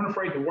Black people aren't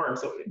afraid to work.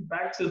 So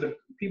back to the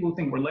people who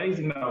think we're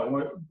lazy,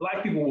 no,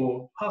 Black people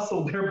will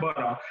hustle their butt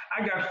off.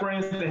 I got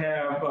friends that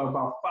have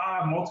about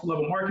 5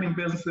 multi-level marketing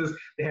businesses.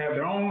 They have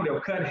their own,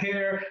 they'll cut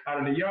hair out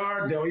of the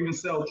yard. They'll even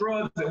sell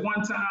drugs at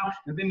one time,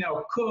 and then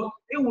they'll cook.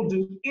 They will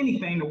do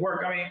anything to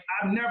work. I mean,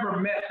 I've never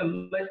met, I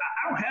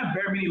don't have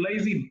very many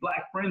lazy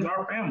Black friends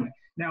or family.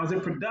 Now, is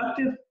it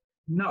productive?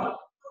 No,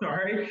 all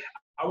right?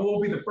 I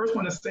will be the first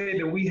one to say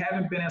that we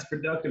haven't been as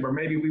productive, or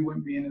maybe we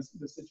wouldn't be in this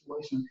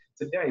situation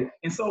today.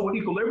 And so what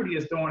Equiliberty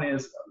is doing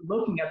is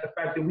looking at the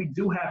fact that we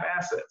do have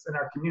assets in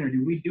our community.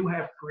 We do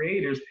have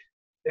creators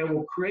that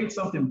will create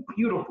something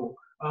beautiful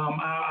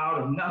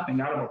out of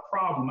nothing, out of a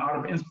problem, out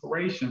of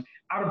inspiration,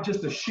 out of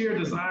just a sheer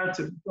desire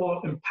to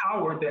feel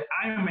empowered that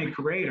I am a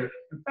creator.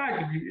 In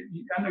fact,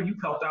 I know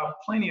you've helped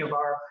out plenty of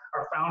our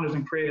founders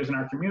and creators in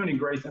our community,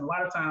 Grace, and a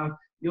lot of times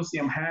you'll see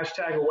them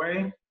hashtag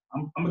away.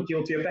 I'm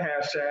guilty of the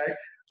hashtag.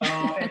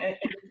 I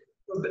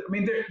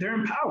mean, they're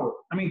empowered.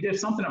 I mean,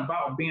 there's something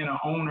about being an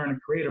owner and a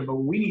creator, but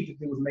what we need to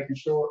do is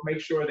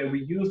make sure that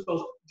we use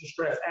those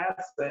distressed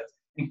assets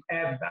and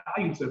add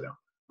value to them.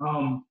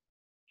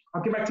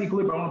 I'll get back to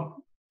Equilibrium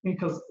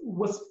because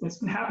what's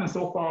been happening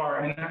so far,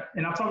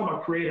 and I'll talk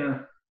about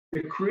creator.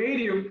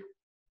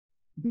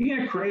 Being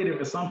a creative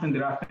is something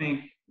that I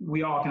think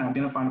we all can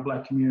identify in the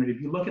Black community.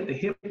 If you look at the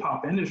hip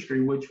hop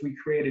industry, which we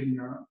created in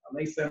the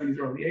late 70s,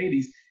 early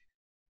 80s,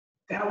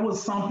 that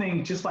was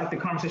something just like the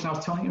conversation I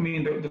was telling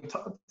you, the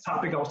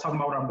topic I was talking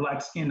about with our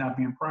Black skin not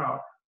being proud.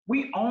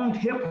 We owned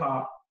hip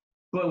hop,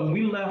 but when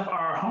we left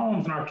our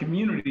homes and our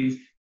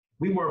communities,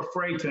 we were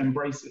afraid to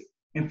embrace it.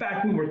 In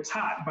fact, we were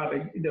taught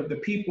by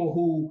the people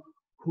who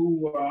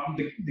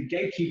the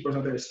gatekeepers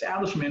of the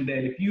establishment,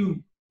 that if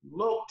you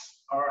looked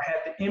or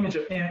had the image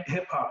of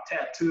hip hop,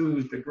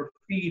 tattoos, the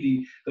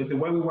graffiti, the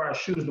way we wear our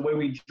shoes, the way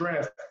we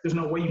dress, there's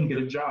no way you can get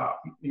a job.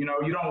 You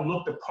don't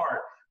look the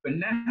part. But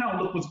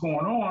now look what's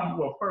going on.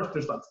 Well, first,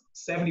 there's like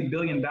 $70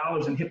 billion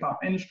in hip hop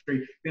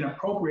industry being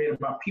appropriated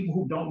by people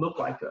who don't look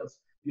like us.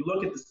 You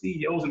look at the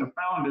CEOs and the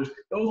founders,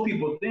 those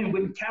people then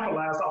wouldn't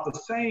capitalize off the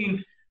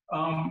same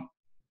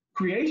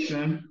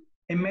creation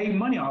and made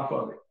money off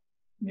of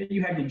it.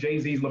 You have your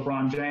Jay-Z's,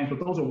 LeBron James, but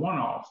those are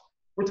one-offs.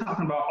 We're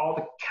talking about all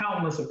the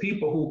countless of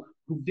people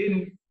who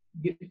didn't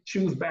get to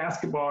choose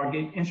basketball or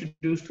get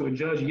introduced to a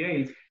Judge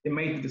Yates. They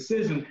made the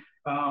decision,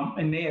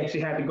 and they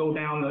actually had to go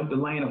down the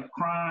lane of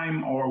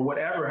crime or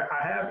whatever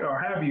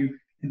have you,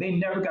 and they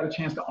never got a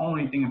chance to own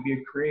anything and be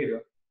a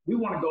creator. We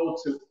want to go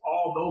to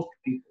all those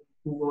people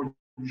who were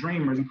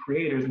dreamers and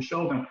creators and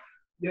show them,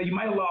 yeah, you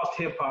might have lost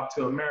hip hop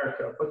to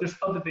America, but there's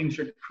other things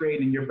you're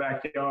creating in your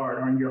backyard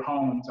or in your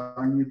homes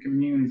or in your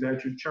communities,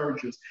 at your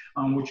churches,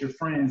 with your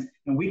friends.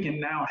 And we can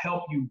now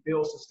help you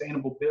build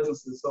sustainable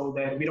businesses so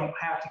that we don't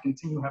have to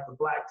continue to have the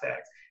black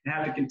tax and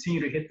have to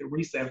continue to hit the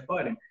reset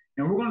button.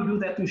 And we're going to do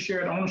that through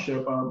shared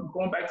ownership.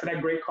 Going back to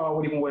that great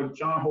call even with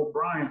John Hope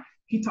Bryan,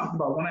 he talked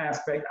about one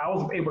aspect. I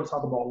was able to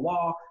talk about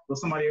law, but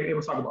somebody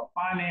able to talk about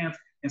finance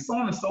and so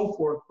on and so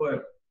forth.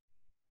 But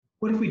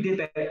what if we did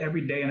that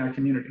every day in our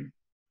community?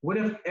 What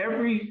if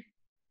every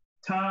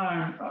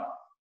time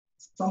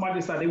somebody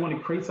decided they want to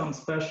create something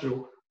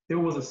special, there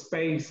was a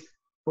space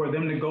for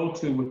them to go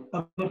to with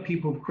other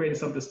people who created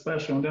something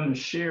special and them to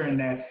share in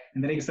that,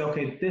 and then they can say,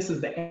 okay, this is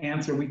the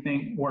answer we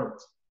think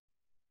works.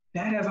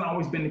 That hasn't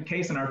always been the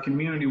case in our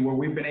community where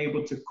we've been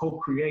able to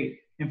co-create.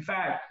 In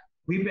fact,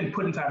 we've been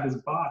put inside this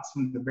box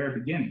from the very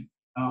beginning.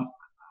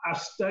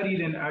 I've studied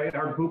in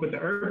our group at the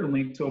Urban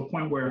League to a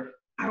point where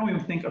I don't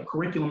even think a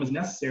curriculum is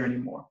necessary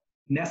anymore.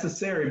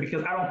 Necessary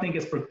because I don't think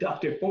it's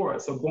productive for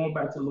us. So going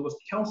back to Louis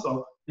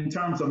Kelso, in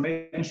terms of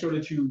making sure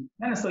that you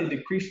not necessarily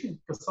decrease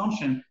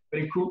consumption,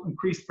 but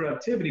increase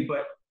productivity,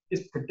 but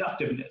it's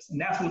productiveness. And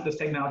that's what this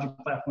technology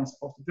platform is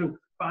supposed to do.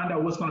 Find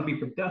out what's going to be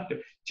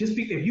productive. If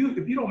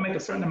you don't make a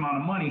certain amount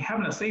of money,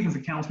 having a savings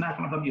account is not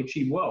going to help you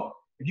achieve wealth.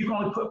 If you can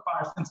only put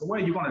 5 cents away,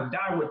 you're going to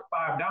die with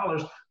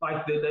 $5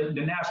 like the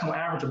national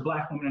average of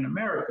Black women in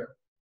America.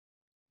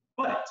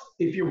 But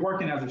if you're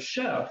working as a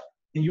chef,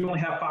 and you only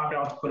have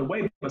 $5 to put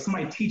away, but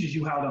somebody teaches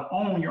you how to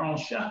own your own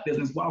chef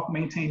business while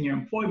maintaining your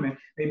employment,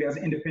 maybe as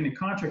an independent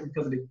contractor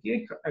because of the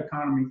gig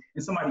economy,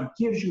 and somebody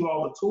gives you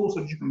all the tools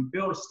so that you can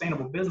build a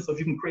sustainable business, so that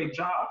you can create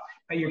jobs,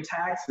 pay your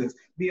taxes,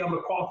 be able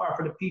to qualify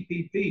for the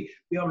PPP, be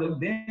able to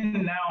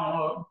then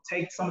now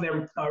take some of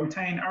their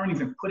retained earnings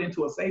and put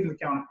into a savings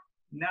account.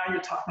 Now you're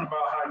talking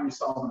about how you're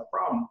solving a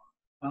problem.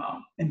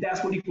 And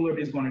that's what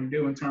Equiliberty is going to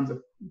do in terms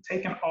of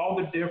taking all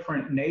the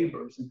different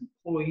neighbors and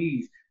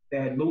employees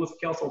that Louis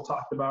Kelso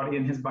talked about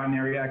in his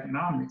binary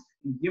economics,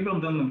 and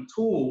giving them the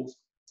tools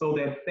so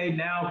that they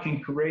now can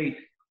create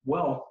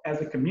wealth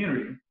as a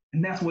community.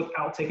 And that's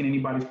without taking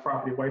anybody's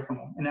property away from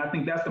them. And I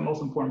think that's the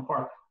most important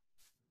part.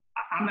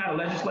 I'm not a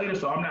legislator,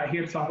 so I'm not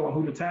here to talk about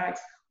who to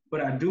tax, but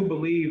I do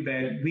believe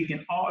that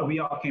if we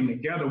all came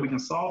together, we can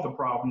solve the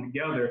problem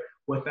together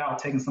without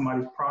taking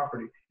somebody's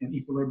property. And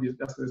Equiliberty,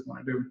 that's what it's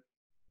going to do.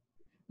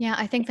 Yeah,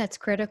 I think that's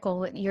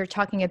critical. You're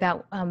talking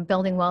about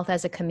building wealth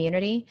as a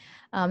community.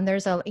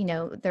 There's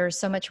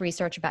so much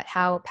research about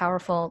how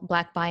powerful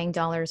Black buying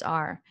dollars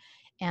are.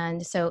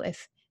 And so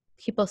if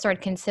people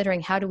start considering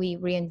how do we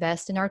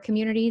reinvest in our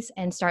communities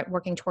and start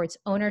working towards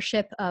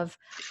ownership of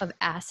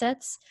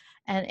assets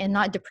and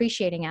not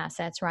depreciating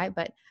assets, right?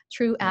 But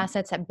true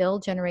assets that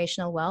build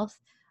generational wealth.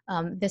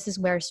 This is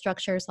where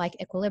structures like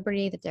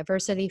Equiliberty, the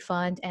Diversity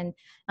Fund, and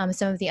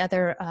some of the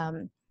other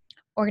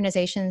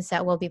organizations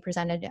that will be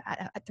presented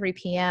at 3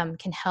 p.m.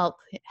 can help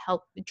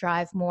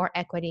drive more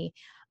equity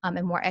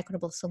and more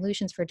equitable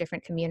solutions for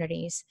different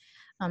communities.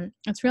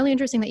 It's really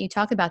interesting that you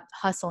talk about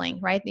hustling,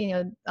 right?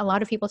 A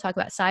lot of people talk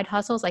about side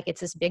hustles like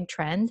it's this big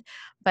trend,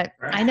 but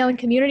I know in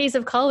communities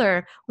of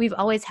color, we've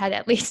always had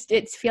at least,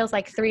 it feels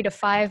like 3 to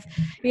 5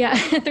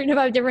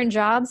 different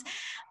jobs.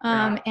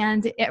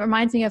 And it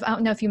reminds me of, I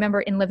don't know if you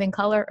remember In Living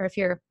Color or if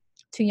you're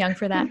too young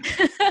for that.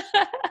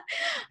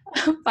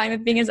 I'm fine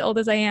with being as old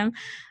as I am.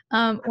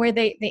 Where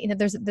they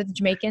there's the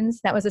Jamaicans.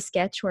 That was a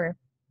sketch where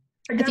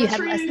if you had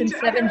less than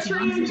 7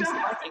 jobs,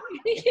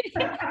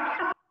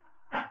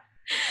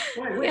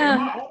 Wait,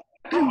 am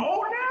I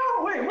old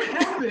now? Wait, what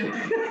happened?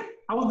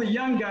 I was the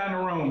young guy in the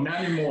room,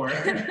 not anymore.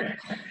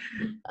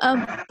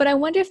 But I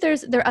wonder if there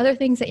are other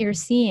things that you're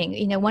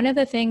seeing. One of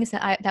the things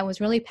that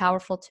was really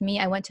powerful to me,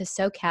 I went to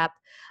SoCap,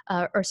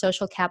 or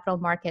Social Capital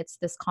Markets,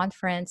 this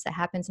conference that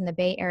happens in the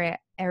Bay Area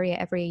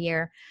every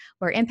year,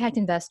 where impact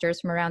investors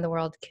from around the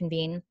world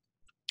convene.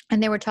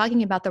 And they were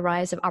talking about the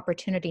rise of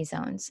opportunity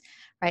zones,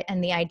 right?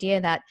 And the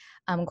idea that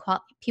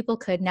people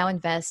could now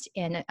invest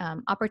in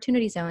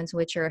opportunity zones,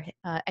 which are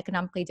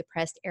economically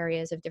depressed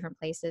areas of different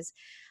places,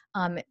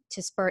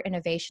 to spur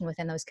innovation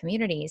within those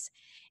communities.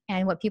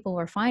 And what people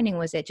were finding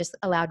was it just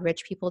allowed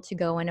rich people to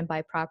go in and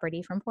buy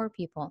property from poor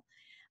people.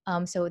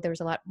 So there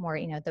was a lot more,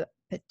 the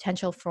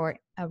potential for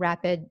a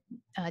rapid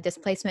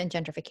displacement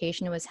and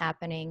gentrification was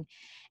happening.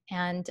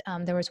 And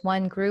there was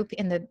one group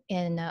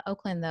in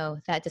Oakland, though,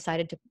 that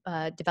decided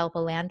to develop a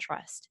land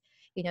trust.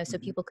 so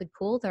people could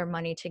pool their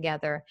money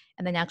together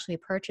and then actually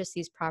purchase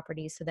these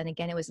properties. So then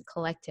again, it was a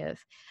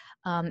collective.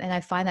 And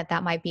I find that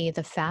that might be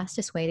the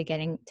fastest way to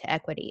getting to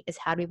equity, is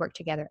how do we work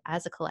together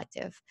as a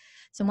collective?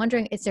 So I'm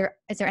wondering, is there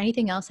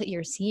anything else that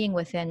you're seeing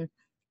within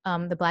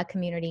the Black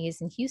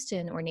communities in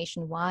Houston or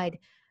nationwide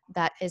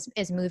that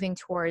is moving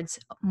towards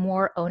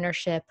more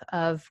ownership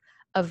of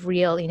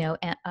real,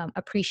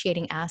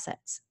 appreciating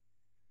assets?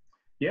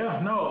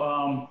 Yeah,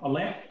 no, a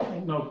land,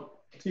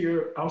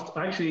 I was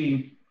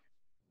actually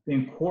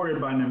being courted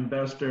by an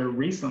investor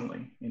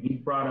recently, and he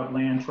brought up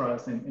land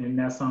trust, and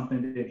that's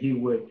something that he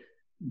would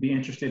be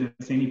interested in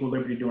seeing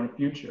Equiliberty do in the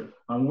future.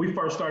 When we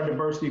first started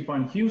Diversity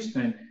Fund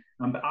Houston,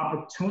 the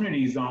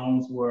opportunity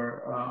zones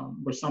were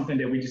something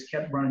that we just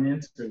kept running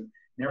into.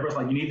 And everybody's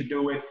like, you need to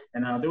do it.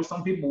 And there were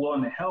some people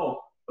willing to help,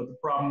 but the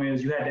problem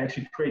is you had to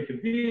actually create the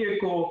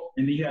vehicle,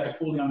 and then you had to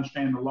fully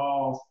understand the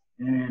laws.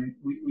 And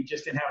we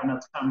just didn't have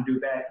enough time to do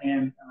that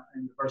in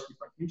Diversity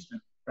Fund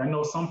Houston. But I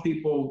know some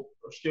people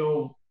are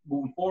still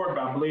moving forward,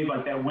 but I believe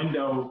like that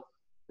window,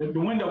 the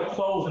window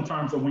closed in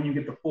terms of when you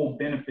get the full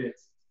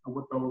benefits of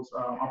what those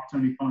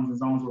opportunity funds and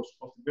zones were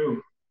supposed to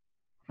do.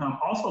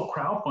 Also,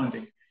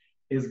 crowdfunding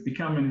is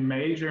becoming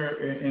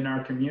major in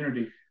our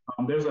community.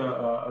 There's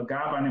a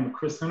guy by the name of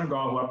Chris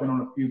Senegal, who I've been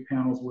on a few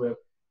panels with,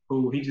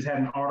 who he just had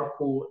an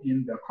article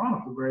in the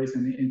Chronicle, Grace,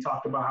 and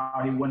talked about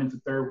how he went into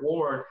Third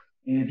Ward,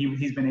 and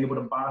he's been able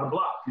to buy the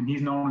block, and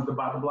he's known as the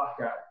buy the block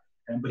guy.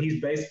 But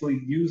he's basically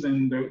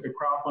using the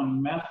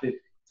crowdfunding method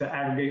to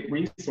aggregate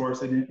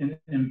resources and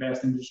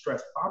invest in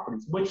distressed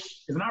properties, which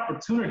is an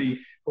opportunity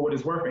for what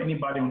it's worth for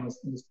anybody on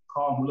this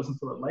call who listens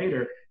to it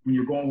later. When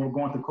we're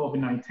going through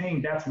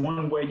COVID-19, that's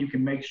one way you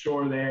can make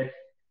sure that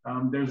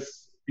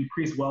there's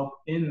increased wealth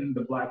in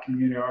the Black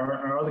community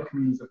or other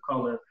communities of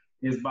color,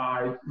 is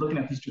by looking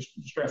at these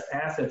distressed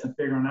assets and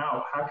figuring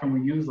out how can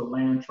we use a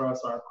land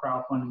trust or a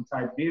crowdfunding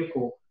type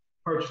vehicle,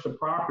 purchase the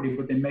property,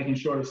 but then making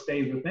sure it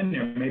stays within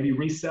there. Maybe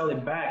resell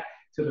it back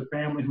to the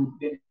family who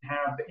didn't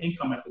have the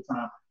income at the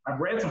time. I've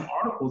read some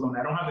articles on that.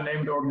 I don't have the name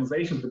of the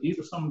organizations, but these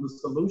are some of the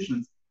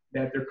solutions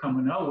that they're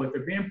coming up with.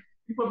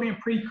 People are being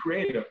pretty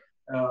creative.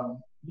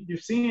 You're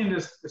seeing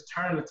this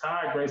turn of the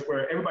tide, Grace,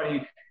 where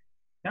everybody,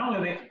 not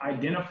only are they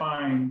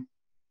identifying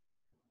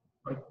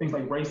things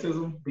like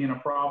racism being a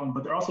problem,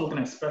 but they're also looking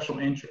at special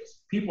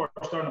interests. People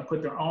are starting to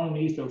put their own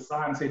needs to the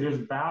side and say there's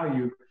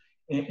value.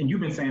 And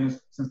you've been saying this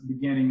since the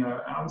beginning.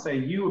 I would say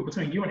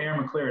between you and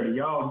Aaron McClarity,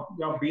 y'all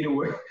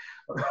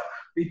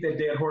beat that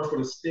dead horse with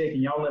a stick,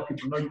 and y'all let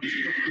people know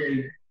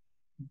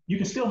you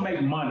can still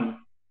make money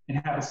and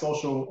have a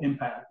social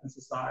impact in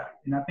society.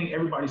 And I think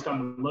everybody's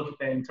starting to look at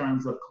that in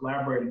terms of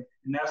collaborating.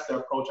 And that's the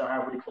approach I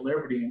have with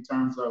Equiliberty, in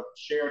terms of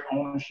shared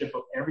ownership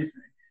of everything.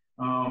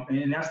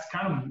 And that's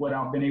kind of what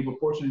I've been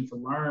fortunate to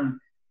learn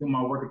through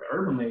my work at the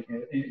Urban League.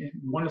 And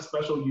one of the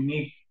special,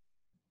 unique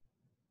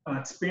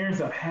experience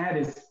I've had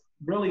is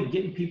really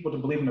getting people to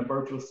believe in the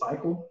virtuous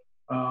cycle.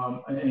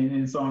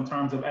 And so in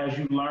terms of, as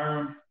you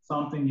learn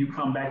something, you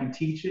come back and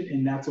teach it.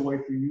 And that's a way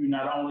for you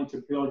not only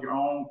to build your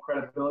own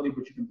credibility,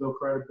 but you can build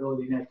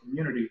credibility in that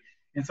community.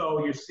 And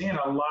so you're seeing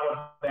a lot of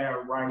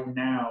that right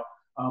now.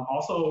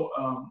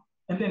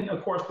 And then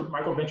of course, the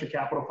micro venture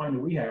capital fund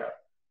that we have,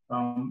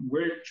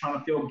 we're trying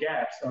to fill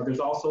gaps.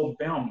 There's also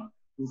Velma,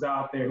 who's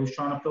out there, who's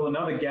trying to fill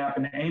another gap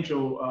in the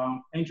angel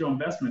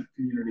investment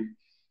community.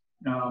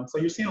 So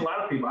you're seeing a lot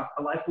of people.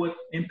 I like what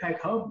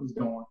Impact Hub is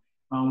doing,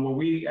 where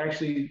we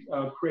actually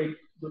create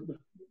the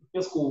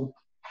fiscal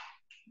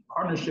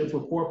partnerships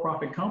with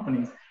for-profit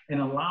companies and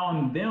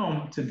allowing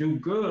them to do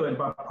good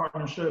by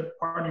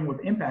partnering with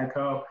Impact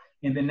Hub,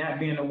 and then that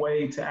being a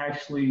way to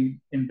actually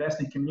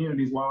invest in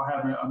communities while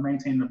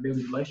maintaining a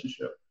business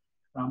relationship.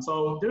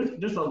 So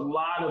there's a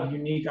lot of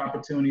unique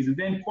opportunities, and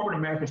then corporate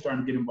America is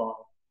starting to get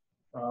involved.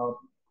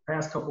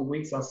 Past couple of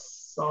weeks, I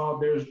saw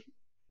there's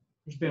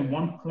been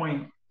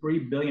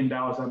 $1.3 billion,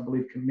 I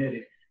believe,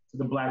 committed to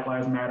the Black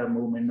Lives Matter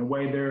movement. And the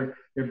way they're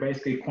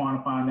basically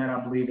quantifying that, I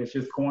believe, is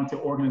just going to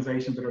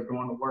organizations that are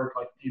doing the work,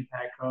 like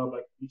Impact Hub,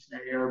 like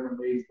Missionary Urban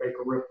Leagues,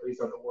 Baker Ripley's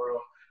of the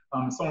world,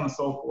 and so on and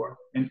so forth,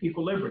 and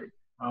Equiliberty.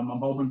 I'm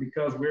hoping,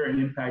 because we're an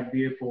impact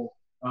vehicle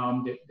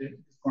that is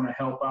going to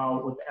help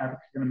out with the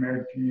African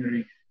American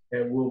community,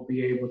 that we'll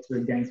be able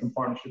to gain some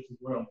partnerships as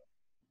well.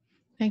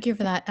 Thank you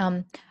for that.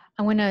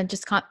 I want to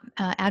just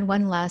add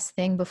one last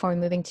thing before we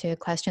move into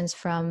questions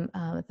from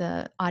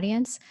the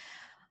audience.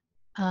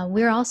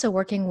 We're also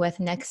working with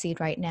NextSeed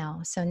right now.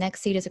 So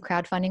NextSeed is a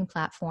crowdfunding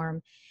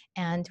platform,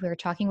 and we're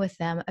talking with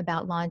them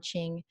about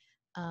launching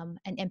an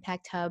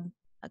Impact Hub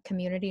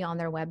community on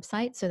their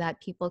website so that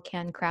people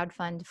can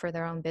crowdfund for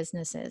their own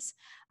businesses.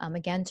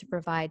 Again, to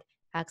provide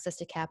access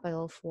to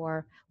capital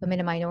for women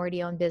and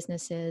minority-owned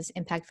businesses,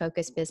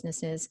 impact-focused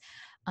businesses,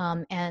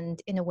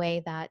 and in a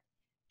way that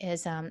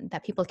is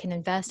that people can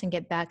invest and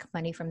get back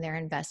money from their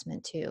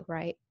investment too,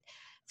 right?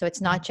 So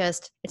it's not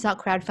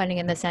crowdfunding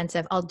in the sense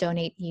of I'll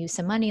donate you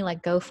some money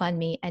like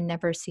GoFundMe and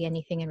never see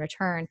anything in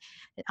return.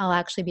 I'll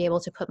actually be able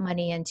to put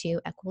money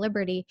into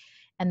Equiliberty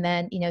and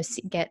then,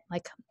 get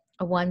like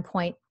a 1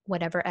 point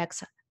whatever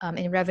X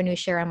in revenue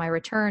share on my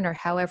return, or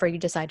however you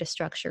decide to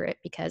structure it,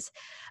 because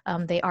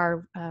they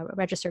are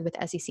registered with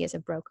SEC as a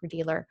broker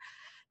dealer.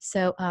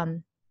 So,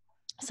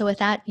 so with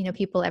that,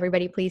 people,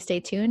 everybody, please stay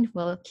tuned.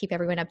 We'll keep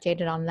everyone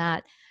updated on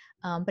that.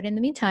 But in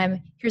the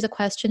meantime, here's a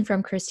question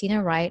from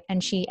Christina Wright,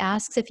 and she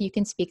asks if you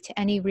can speak to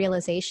any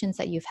realizations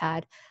that you've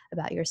had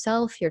about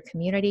yourself, your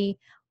community,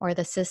 or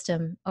the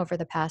system over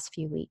the past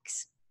few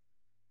weeks.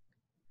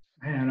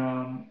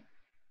 And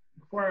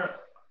before,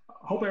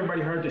 I hope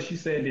everybody heard that she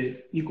said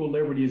that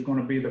Equiliberty is going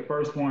to be the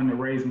first one to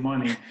raise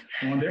money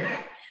on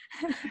there.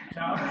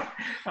 Now,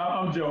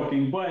 I'm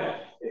joking,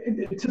 but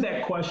to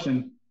that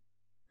question,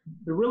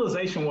 the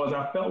realization was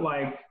I felt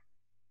like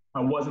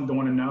I wasn't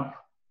doing enough.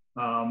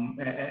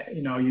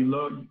 You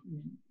look,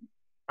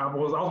 I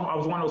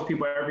was one of those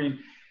people,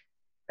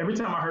 every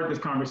time I heard this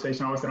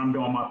conversation, I always said, I'm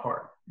doing my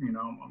part.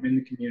 I'm in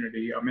the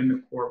community, I'm in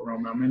the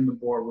courtroom, I'm in the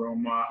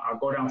boardroom, I'll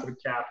go down to the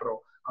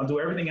Capitol. I'll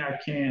do everything I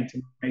can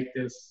to make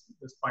this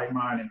fight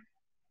mine.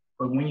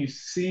 But when you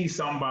see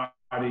somebody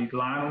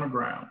lying on the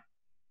ground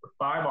with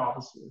 5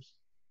 officers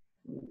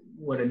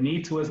with a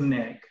knee to his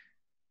neck,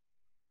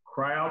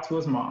 cry out to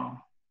his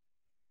mom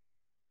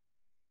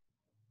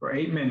for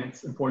 8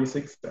 minutes and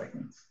 46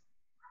 seconds,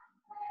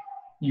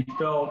 you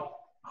felt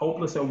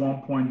hopeless at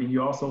one point, and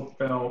you also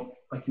felt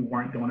like you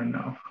weren't doing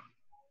enough.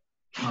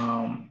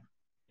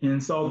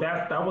 And so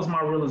that was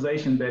my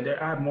realization that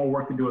I have more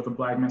work to do as a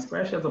Black man,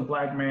 especially as a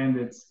Black man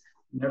that's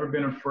never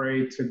been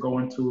afraid to go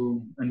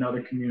into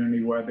another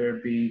community, whether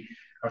it be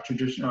a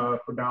traditional,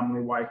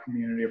 predominantly white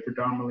community, a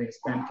predominantly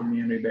Hispanic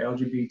community, the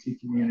LGBT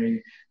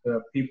community,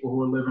 the people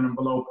who are living in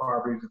below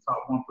poverty, the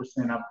top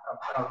 1%.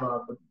 I've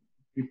the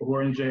people who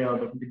are in jail,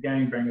 the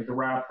gangbangers, the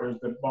rappers,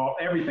 the ball,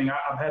 everything.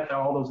 I've had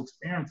all those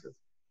experiences.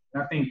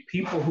 And I think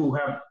people who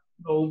have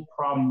no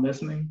problem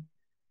listening,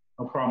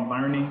 no problem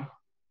learning,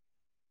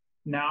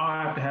 now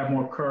I have to have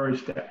more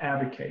courage to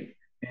advocate.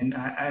 And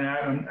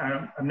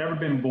I've never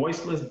been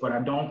voiceless, but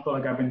I don't feel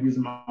like I've been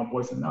using my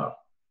voice enough.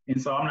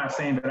 And so I'm not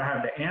saying that I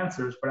have the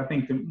answers, but I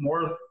think the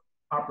more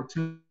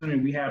opportunity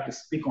we have to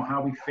speak on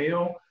how we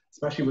feel,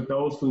 especially with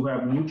those who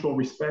have mutual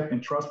respect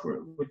and trust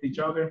with each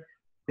other,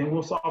 then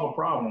we'll solve a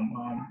problem.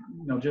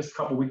 Just a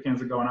couple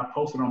weekends ago, and I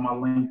posted on my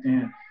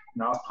LinkedIn,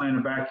 I was playing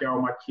in the backyard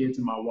with my kids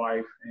and my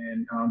wife,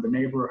 and the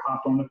neighbor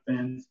hopped on the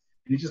fence,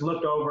 and he just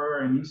looked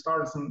over and he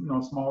started some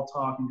small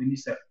talk, and then he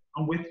said,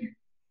 "I'm with you."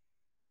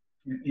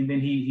 And then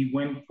he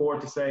went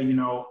forward to say,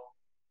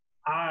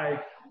 I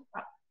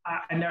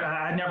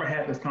never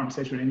had this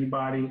conversation with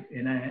anybody,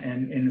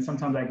 and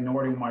sometimes I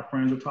ignored it when my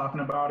friends were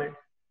talking about it.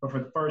 But for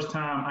the first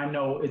time, I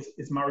know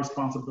it's my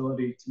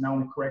responsibility to not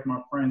only correct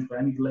my friends, but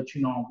I need to let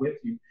you know I'm with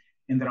you,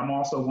 and that I'm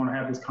also going to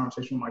have this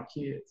conversation with my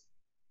kids.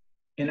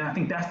 And I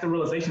think that's the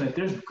realization that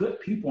there's good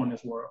people in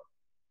this world.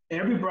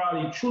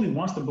 Everybody truly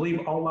wants to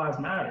believe all lives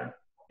matter.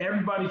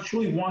 Everybody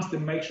truly wants to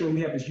make sure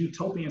we have this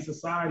utopian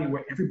society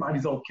where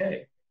everybody's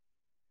okay.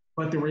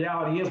 But the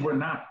reality is we're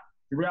not.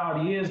 The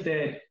reality is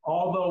that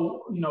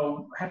although,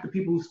 half the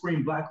people who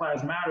scream Black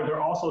Lives Matter, they're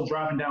also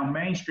driving down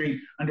Main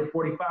Street under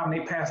 45 and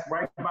they pass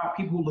right by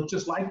people who look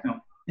just like them.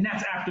 And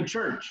that's after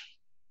church.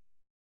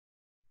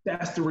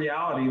 That's the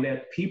reality,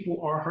 that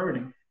people are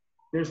hurting.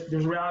 There's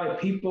reality of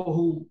people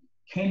who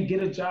can't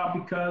get a job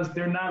because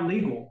they're not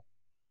legal.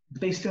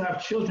 But they still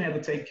have children they have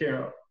to take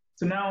care of.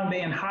 So now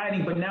they're in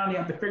hiding, but now they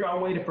have to figure out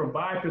a way to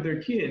provide for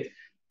their kids.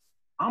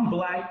 I'm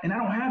Black and I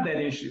don't have that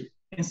issue.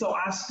 And so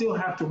I still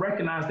have to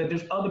recognize that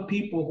there's other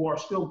people who are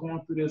still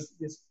going through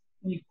this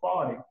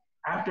inequality.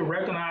 I have to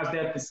recognize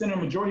that the Senate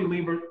majority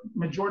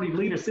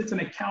leader sits in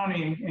a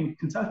county in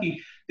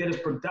Kentucky that is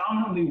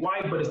predominantly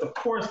white, but it's the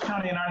poorest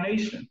county in our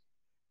nation.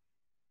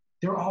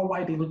 They're all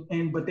white,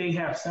 but they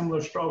have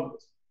similar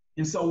struggles.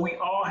 And so we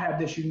all have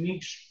this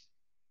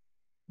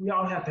we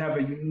all have to have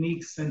a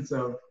unique sense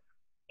of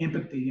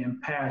empathy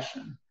and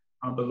passion,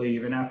 I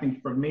believe. And I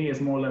think for me, it's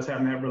more or less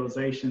having that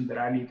realization that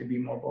I need to be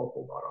more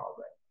vocal about all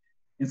that.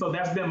 And so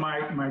that's been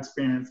my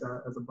experience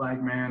as a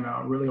Black man,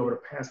 really over the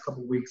past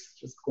couple of weeks,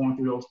 just going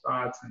through those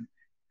thoughts and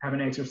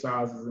having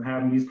exercises and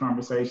having these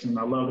conversations.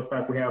 I love the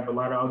fact we have a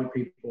lot of other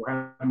people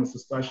having this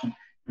discussion.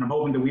 And I'm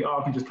hoping that we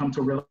all can just come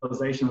to a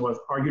realization was,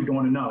 are you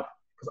doing enough?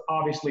 Because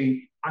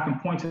obviously I can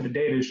point to the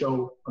data to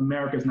show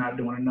America's not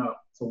doing enough.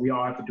 So we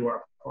all have to do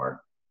our part.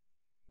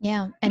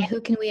 Yeah. And who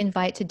can we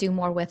invite to do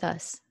more with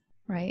us,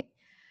 right?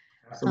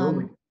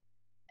 Absolutely.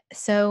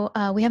 So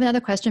we have another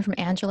question from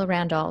Angela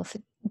Randolph.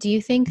 Do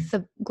you think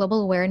the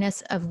global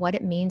awareness of what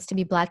it means to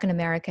be Black in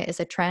America is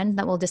a trend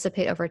that will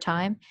dissipate over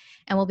time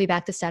and we'll be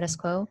back to status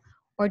quo?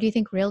 Or do you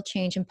think real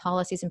change in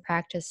policies and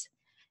practice,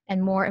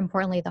 and more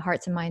importantly, the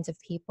hearts and minds of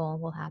people,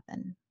 will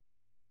happen?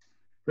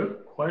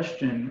 Good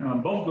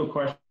question. Both good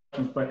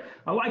questions, but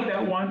I like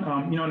that one.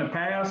 In the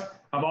past,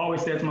 I've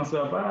always said to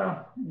myself,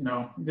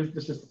 this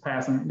is just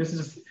passing. This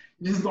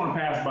is going to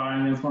pass by,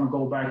 and it's going to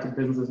go back to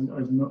business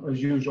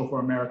as usual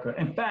for America.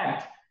 In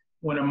fact,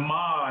 when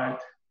Ahmaud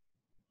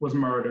was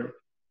murdered,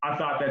 I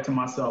thought that to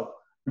myself.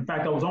 In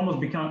fact, I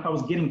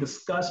was getting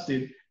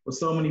disgusted with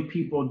so many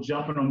people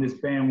jumping on this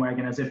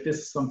bandwagon as if this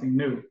is something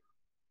new.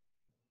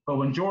 But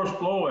when George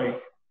Floyd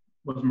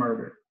was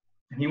murdered,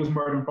 and he was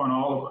murdered in front of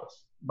all of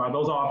us by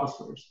those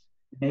officers,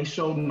 they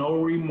showed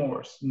no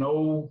remorse, there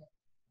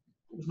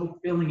was no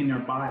feeling in their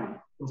body.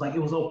 It was like,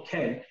 it was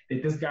okay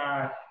that this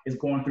guy is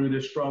going through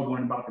this struggle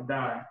and about to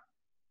die.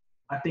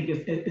 I think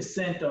it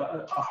sent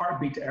a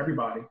heartbeat to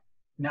everybody.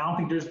 Now, I don't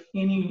think there's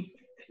any,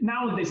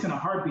 not only they sent a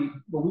heartbeat,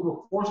 but we were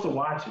forced to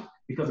watch it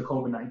because of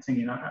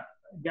COVID-19. I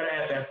got to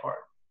add that part.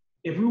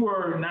 If we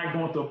were not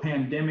going through a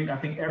pandemic, I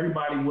think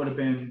everybody would have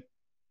been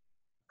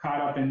caught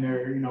up in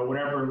their,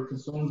 whatever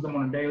consumes them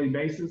on a daily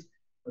basis.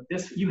 But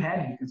this, you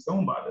had to be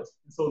consumed by this.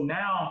 And so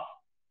now,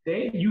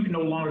 you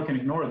no longer can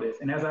ignore this.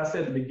 And as I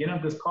said at the beginning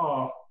of this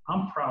call,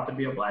 I'm proud to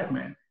be a Black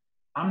man.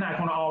 I'm not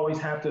going to always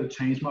have to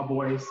change my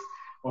voice,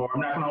 or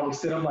I'm not going to always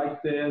sit up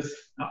like this.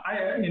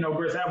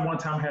 Grace, I one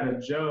time had a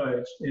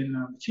judge,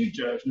 the chief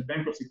judge in the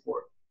bankruptcy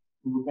court.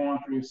 We were going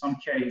through some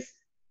case,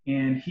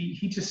 and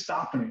he just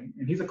stopped me.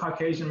 And he's a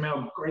Caucasian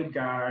male, great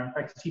guy. In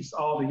fact, he teaches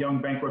all the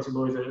young bankruptcy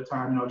lawyers at the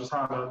time, just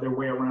how their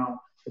way around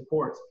the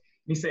courts.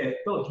 And he said,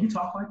 "Phillip, do you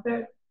talk like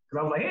that?" Because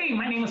I was like, "Hey,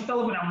 my name is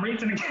Phillip, and I'm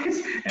raising the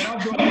case." And I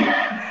was going,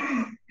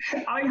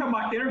 I have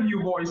my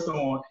interview voice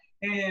on.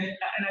 And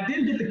I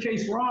didn't get the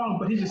case wrong,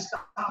 but he just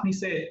stopped and he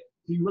said,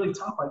 "Do you really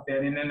talk like that?"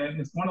 And then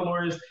one of the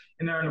lawyers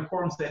in there in the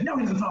courtroom said, "No,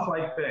 he doesn't talk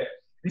like that." And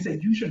he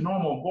said, "Use your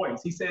normal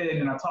voice." He said,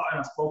 and I taught and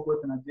I spoke with,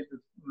 and I did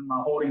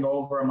my holding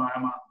over, my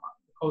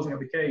closing of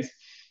the case.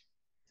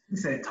 He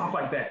said, "Talk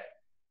like that,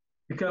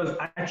 because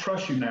I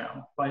trust you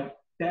now. Like,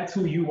 that's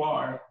who you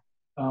are."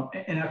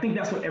 And I think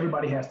that's what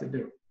everybody has to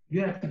do.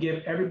 You have to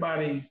give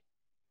everybody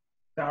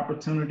the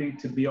opportunity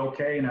to be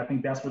okay. And I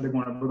think that's what we're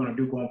going to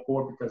do going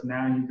forward, because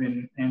now you've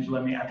been,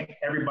 Angela, I think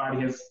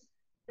everybody's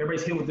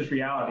hit with this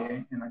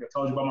reality. And like I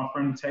told you about my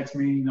friend who texted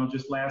me,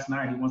 just last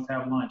night, he wants to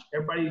have lunch.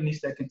 Everybody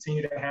needs to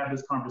continue to have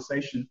this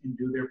conversation and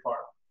do their part.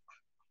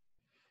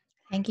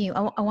 Thank you.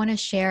 I want to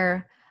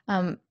share,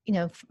 from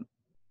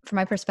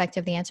my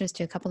perspective, the answers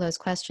to a couple of those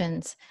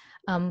questions.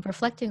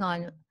 Reflecting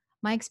on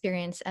my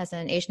experience as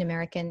an Asian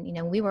American,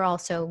 we were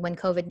also, when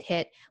COVID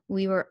hit,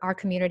 our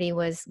community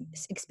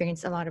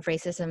experienced a lot of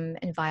racism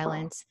and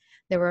violence.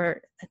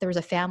 There was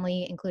a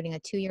family, including a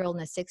 2-year-old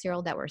and a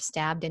 6-year-old, that were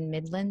stabbed in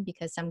Midland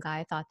because some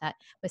guy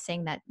was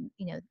saying that,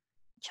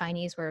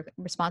 Chinese were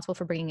responsible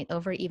for bringing it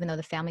over, even though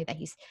the family that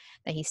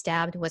he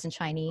stabbed wasn't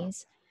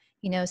Chinese.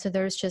 So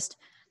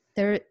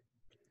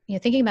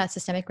thinking about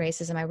systemic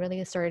racism, I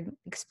really started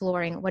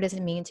exploring what does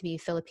it mean to be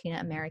Filipino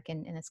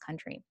American in this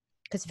country.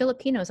 Because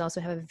Filipinos also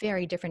have a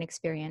very different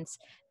experience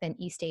than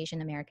East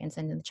Asian Americans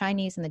and the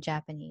Chinese and the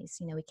Japanese.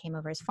 We came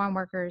over as farm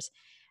workers.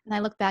 And I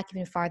look back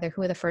even farther,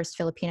 who were the first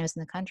Filipinos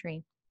in the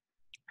country?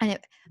 And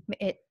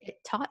it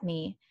taught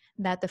me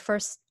that the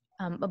first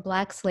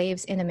Black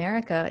slaves in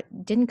America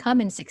didn't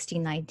come in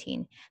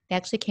 1619. They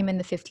actually came in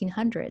the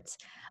 1500s,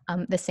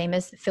 the same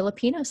as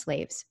Filipino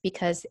slaves,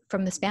 because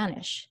from the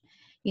Spanish.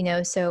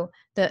 So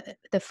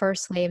the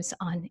first slaves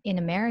in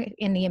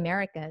the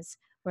Americas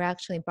were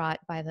actually brought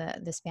by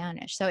the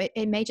Spanish. So it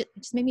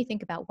just made me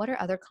think about what are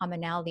other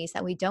commonalities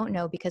that we don't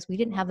know because we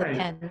didn't have the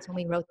pens when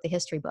we wrote the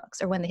history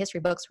books or when the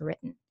history books were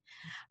written,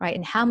 right?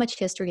 And how much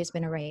history has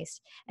been erased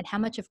and how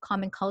much of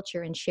common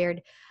culture and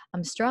shared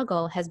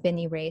struggle has been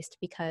erased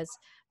because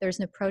there's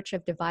an approach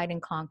of divide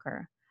and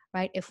conquer,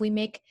 right? If we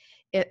make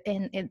it,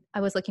 and I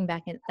was looking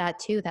back at that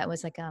too, that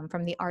was like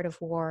from The Art of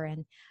War,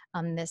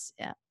 and this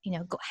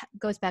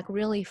goes back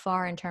really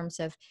far in terms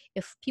of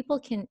if people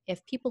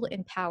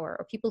in power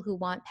or people who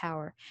want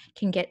power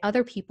can get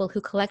other people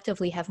who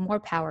collectively have more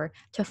power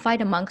to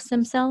fight amongst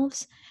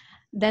themselves,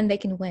 then they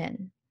can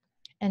win.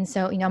 And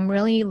so, I'm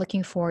really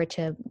looking forward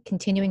to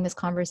continuing this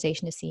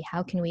conversation to see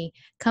how can we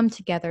come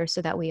together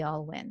so that we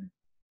all win.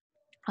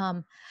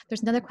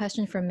 There's another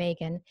question from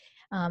Megan,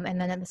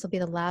 and then this will be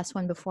the last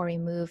one before we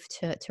move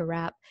to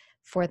wrap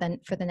for the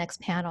next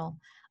panel.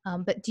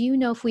 But do you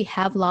know if we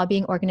have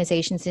lobbying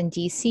organizations in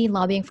DC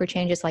lobbying for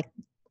changes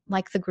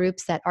like the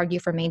groups that argue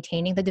for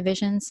maintaining the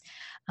divisions?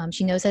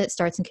 She knows that it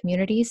starts in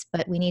communities,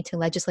 but we need to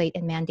legislate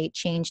and mandate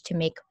change to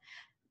make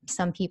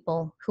some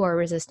people who are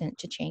resistant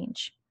to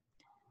change.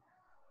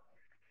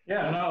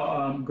 Yeah,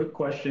 no, good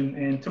question.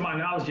 And to my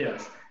knowledge,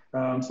 yes.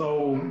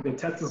 So the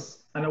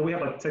Texas, I know we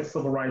have a Texas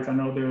Civil Rights. I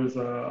know there's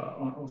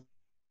a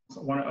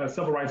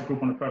civil rights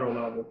group on the federal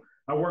level.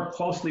 I work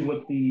closely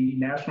with the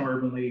National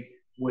Urban League,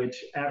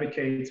 which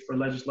advocates for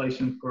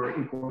legislation for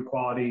equal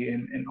equality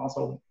and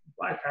also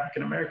Black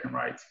African American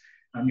rights.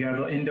 You have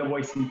the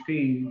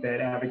NAACP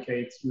that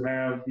advocates. You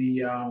have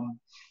the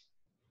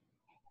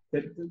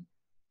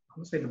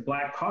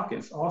Black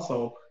Caucus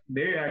also.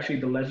 They're actually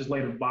the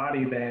legislative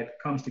body that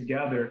comes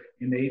together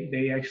and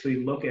they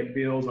actually look at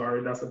bills,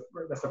 or that's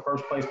the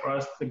first place for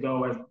us to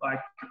go as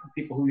Black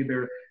people who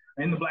either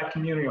are in the Black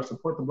community or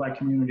support the Black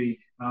community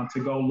to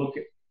go look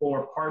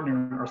for a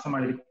partner or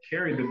somebody to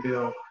carry the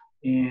bill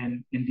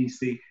in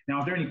DC. Now,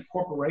 is there any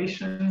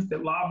corporations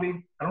that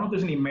lobby? I don't know if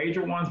there's any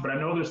major ones, but I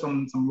know there's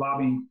some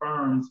lobbying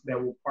firms that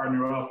will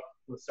partner up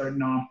with certain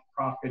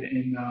nonprofit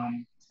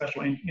and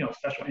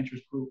special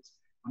interest groups,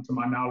 to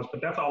my knowledge.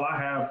 But that's all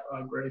I have,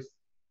 Grace.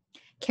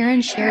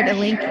 Karen shared a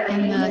link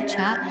in the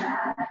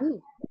chat.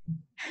 Ooh.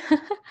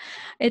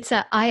 It's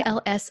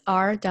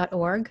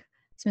ilsr.org.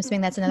 So I'm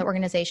assuming that's another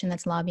organization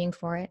that's lobbying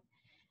for it.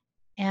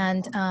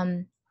 And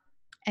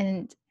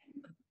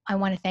I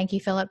want to thank you,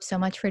 Phillip, so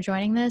much for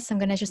joining this. I'm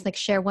going to just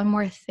share one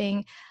more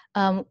thing.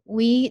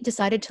 We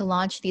decided to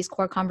launch these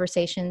core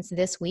conversations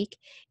this week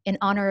in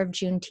honor of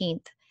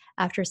Juneteenth,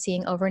 after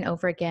seeing over and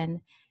over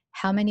again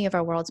how many of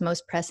our world's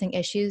most pressing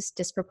issues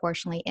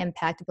disproportionately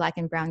impact Black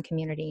and Brown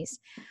communities.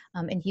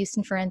 In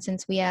Houston, for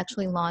instance, we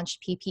actually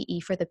launched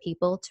PPE for the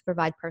People to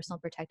provide personal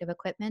protective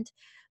equipment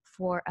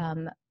for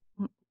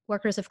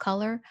workers of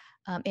color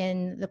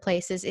in the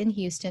places in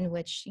Houston,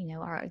 which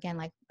are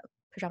again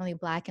predominantly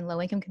Black and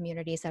low-income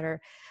communities that are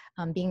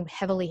being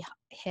heavily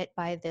hit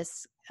by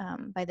this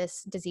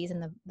disease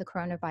and the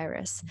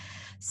coronavirus.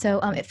 So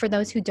for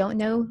those who don't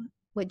know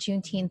what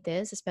Juneteenth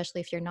is,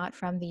 especially if you're not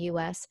from the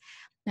U.S.,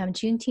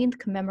 Juneteenth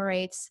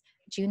commemorates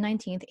June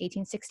 19th,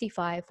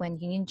 1865, when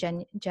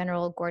Union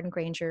General Gordon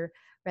Granger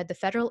read the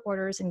federal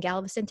orders in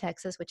Galveston,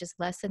 Texas, which is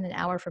less than an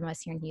hour from us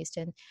here in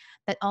Houston,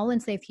 that all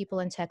enslaved people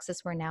in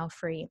Texas were now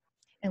free.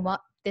 And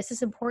while this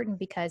is important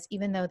because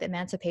even though the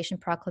Emancipation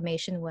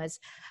Proclamation was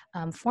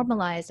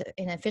formalized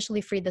and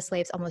officially freed the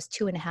slaves almost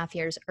 2.5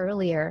 years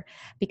earlier,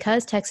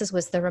 because Texas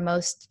was the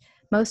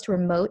most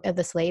remote of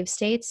the slave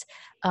states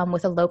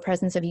with a low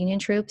presence of Union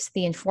troops,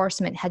 the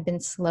enforcement had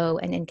been slow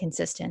and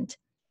inconsistent.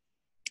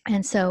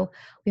 And so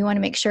we want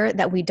to make sure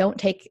that we don't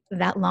take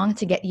that long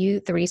to get you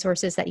the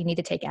resources that you need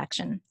to take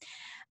action.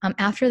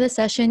 After the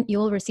session, you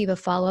will receive a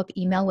follow-up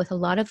email with a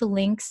lot of the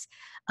links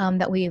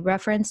that we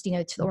referenced, to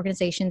the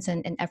organizations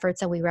and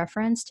efforts that we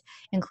referenced,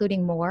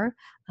 including more,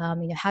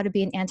 how to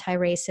be an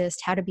anti-racist,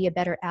 how to be a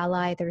better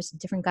ally. There's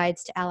different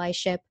guides to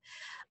allyship.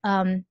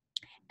 And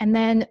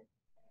then,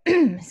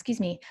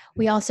 excuse me,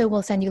 we also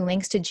will send you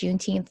links to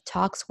Juneteenth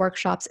talks,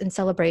 workshops, and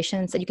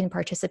celebrations that you can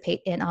participate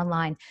in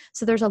online.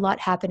 So there's a lot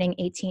happening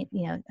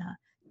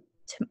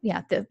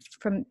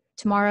from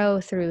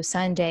tomorrow through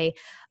Sunday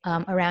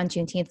around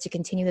Juneteenth to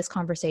continue this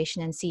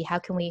conversation and see how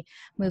can we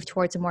move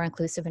towards a more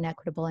inclusive and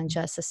equitable and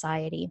just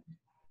society.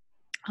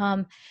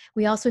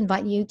 We also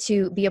invite you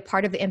to be a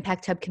part of the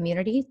Impact Hub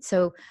community.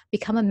 So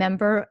become a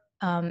member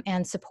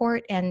and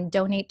support and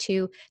donate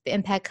to the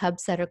Impact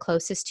Hubs that are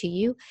closest to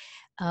you.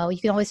 You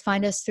can always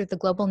find us through the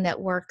Global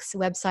Network's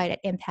website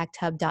at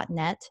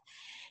impacthub.net.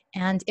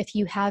 And if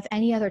you have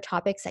any other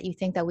topics that you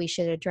think that we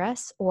should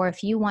address, or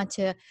if you want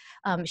to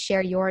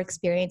share your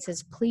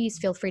experiences, please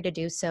feel free to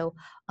do so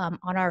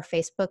on our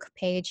Facebook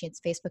page.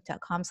 It's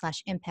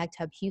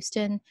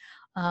facebook.com/impacthubhouston,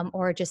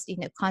 or just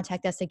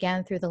contact us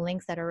again through the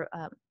links that are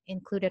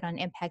included on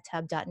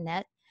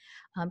impacthub.net.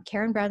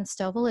 Karen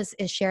Brown-Stovell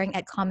is sharing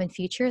at Common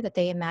Future that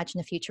they imagine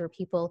a future where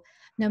people,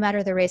 no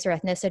matter their race or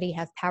ethnicity,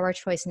 have power,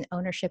 choice, and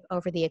ownership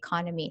over the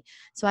economy.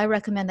 So I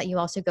recommend that you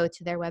also go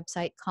to their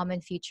website,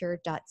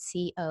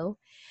 commonfuture.co,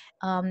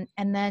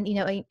 and then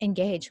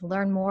engage,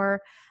 learn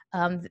more.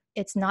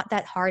 It's not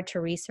that hard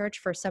to research.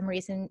 For some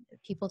reason,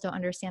 people don't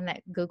understand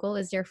that Google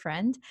is your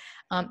friend,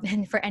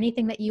 and for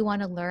anything that you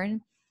want to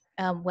learn,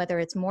 whether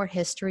it's more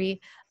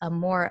history,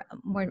 more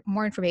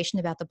information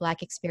about the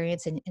Black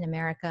experience in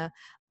America,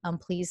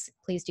 please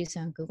do so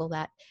and Google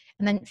that.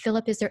 And then,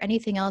 Phillip, is there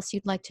anything else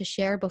you'd like to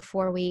share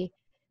before we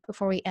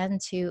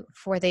end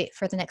for the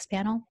next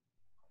panel?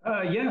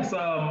 Yes,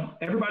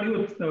 everybody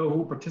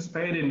who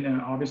participated,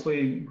 and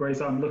obviously,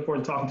 Grace, I look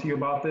forward to talking to you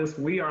about this.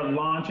 We are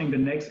launching the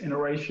next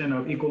iteration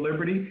of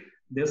Equiliberty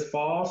this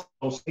fall,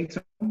 so stay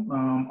tuned.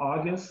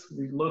 August,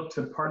 we look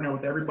to partner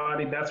with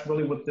everybody. That's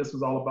really what this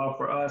is all about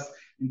for us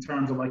in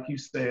terms of, like you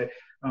said,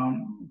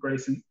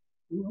 Grace, and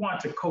we want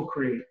to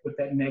co-create what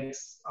that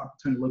next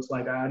opportunity looks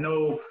like. I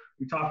know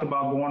we talked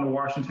about going to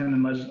Washington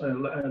and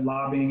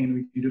lobbying, and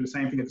we can do the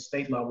same thing at the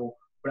state level.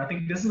 But I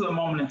think this is a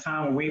moment in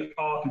time where we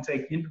all can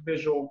take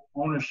individual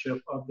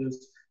ownership of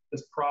this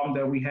problem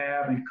that we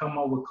have and come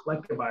up with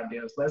collective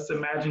ideas. Let's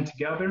imagine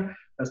together.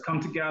 Let's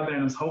come together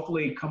and let's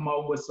hopefully come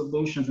up with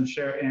solutions and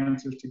share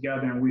answers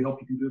together. And we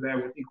hope you can do that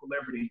with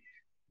Equiliberty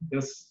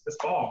this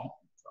fall.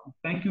 So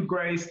thank you,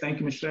 Grace. Thank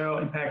you, Michelle,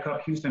 Impact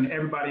Hub Houston, and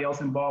everybody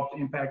else involved in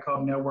the Impact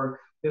Hub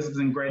Network. This has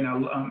been great. And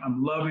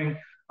I'm loving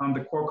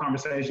the core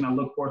conversation. I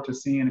look forward to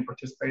seeing and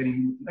participating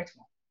in the next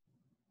one.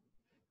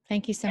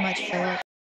 Thank you so much, Phillip.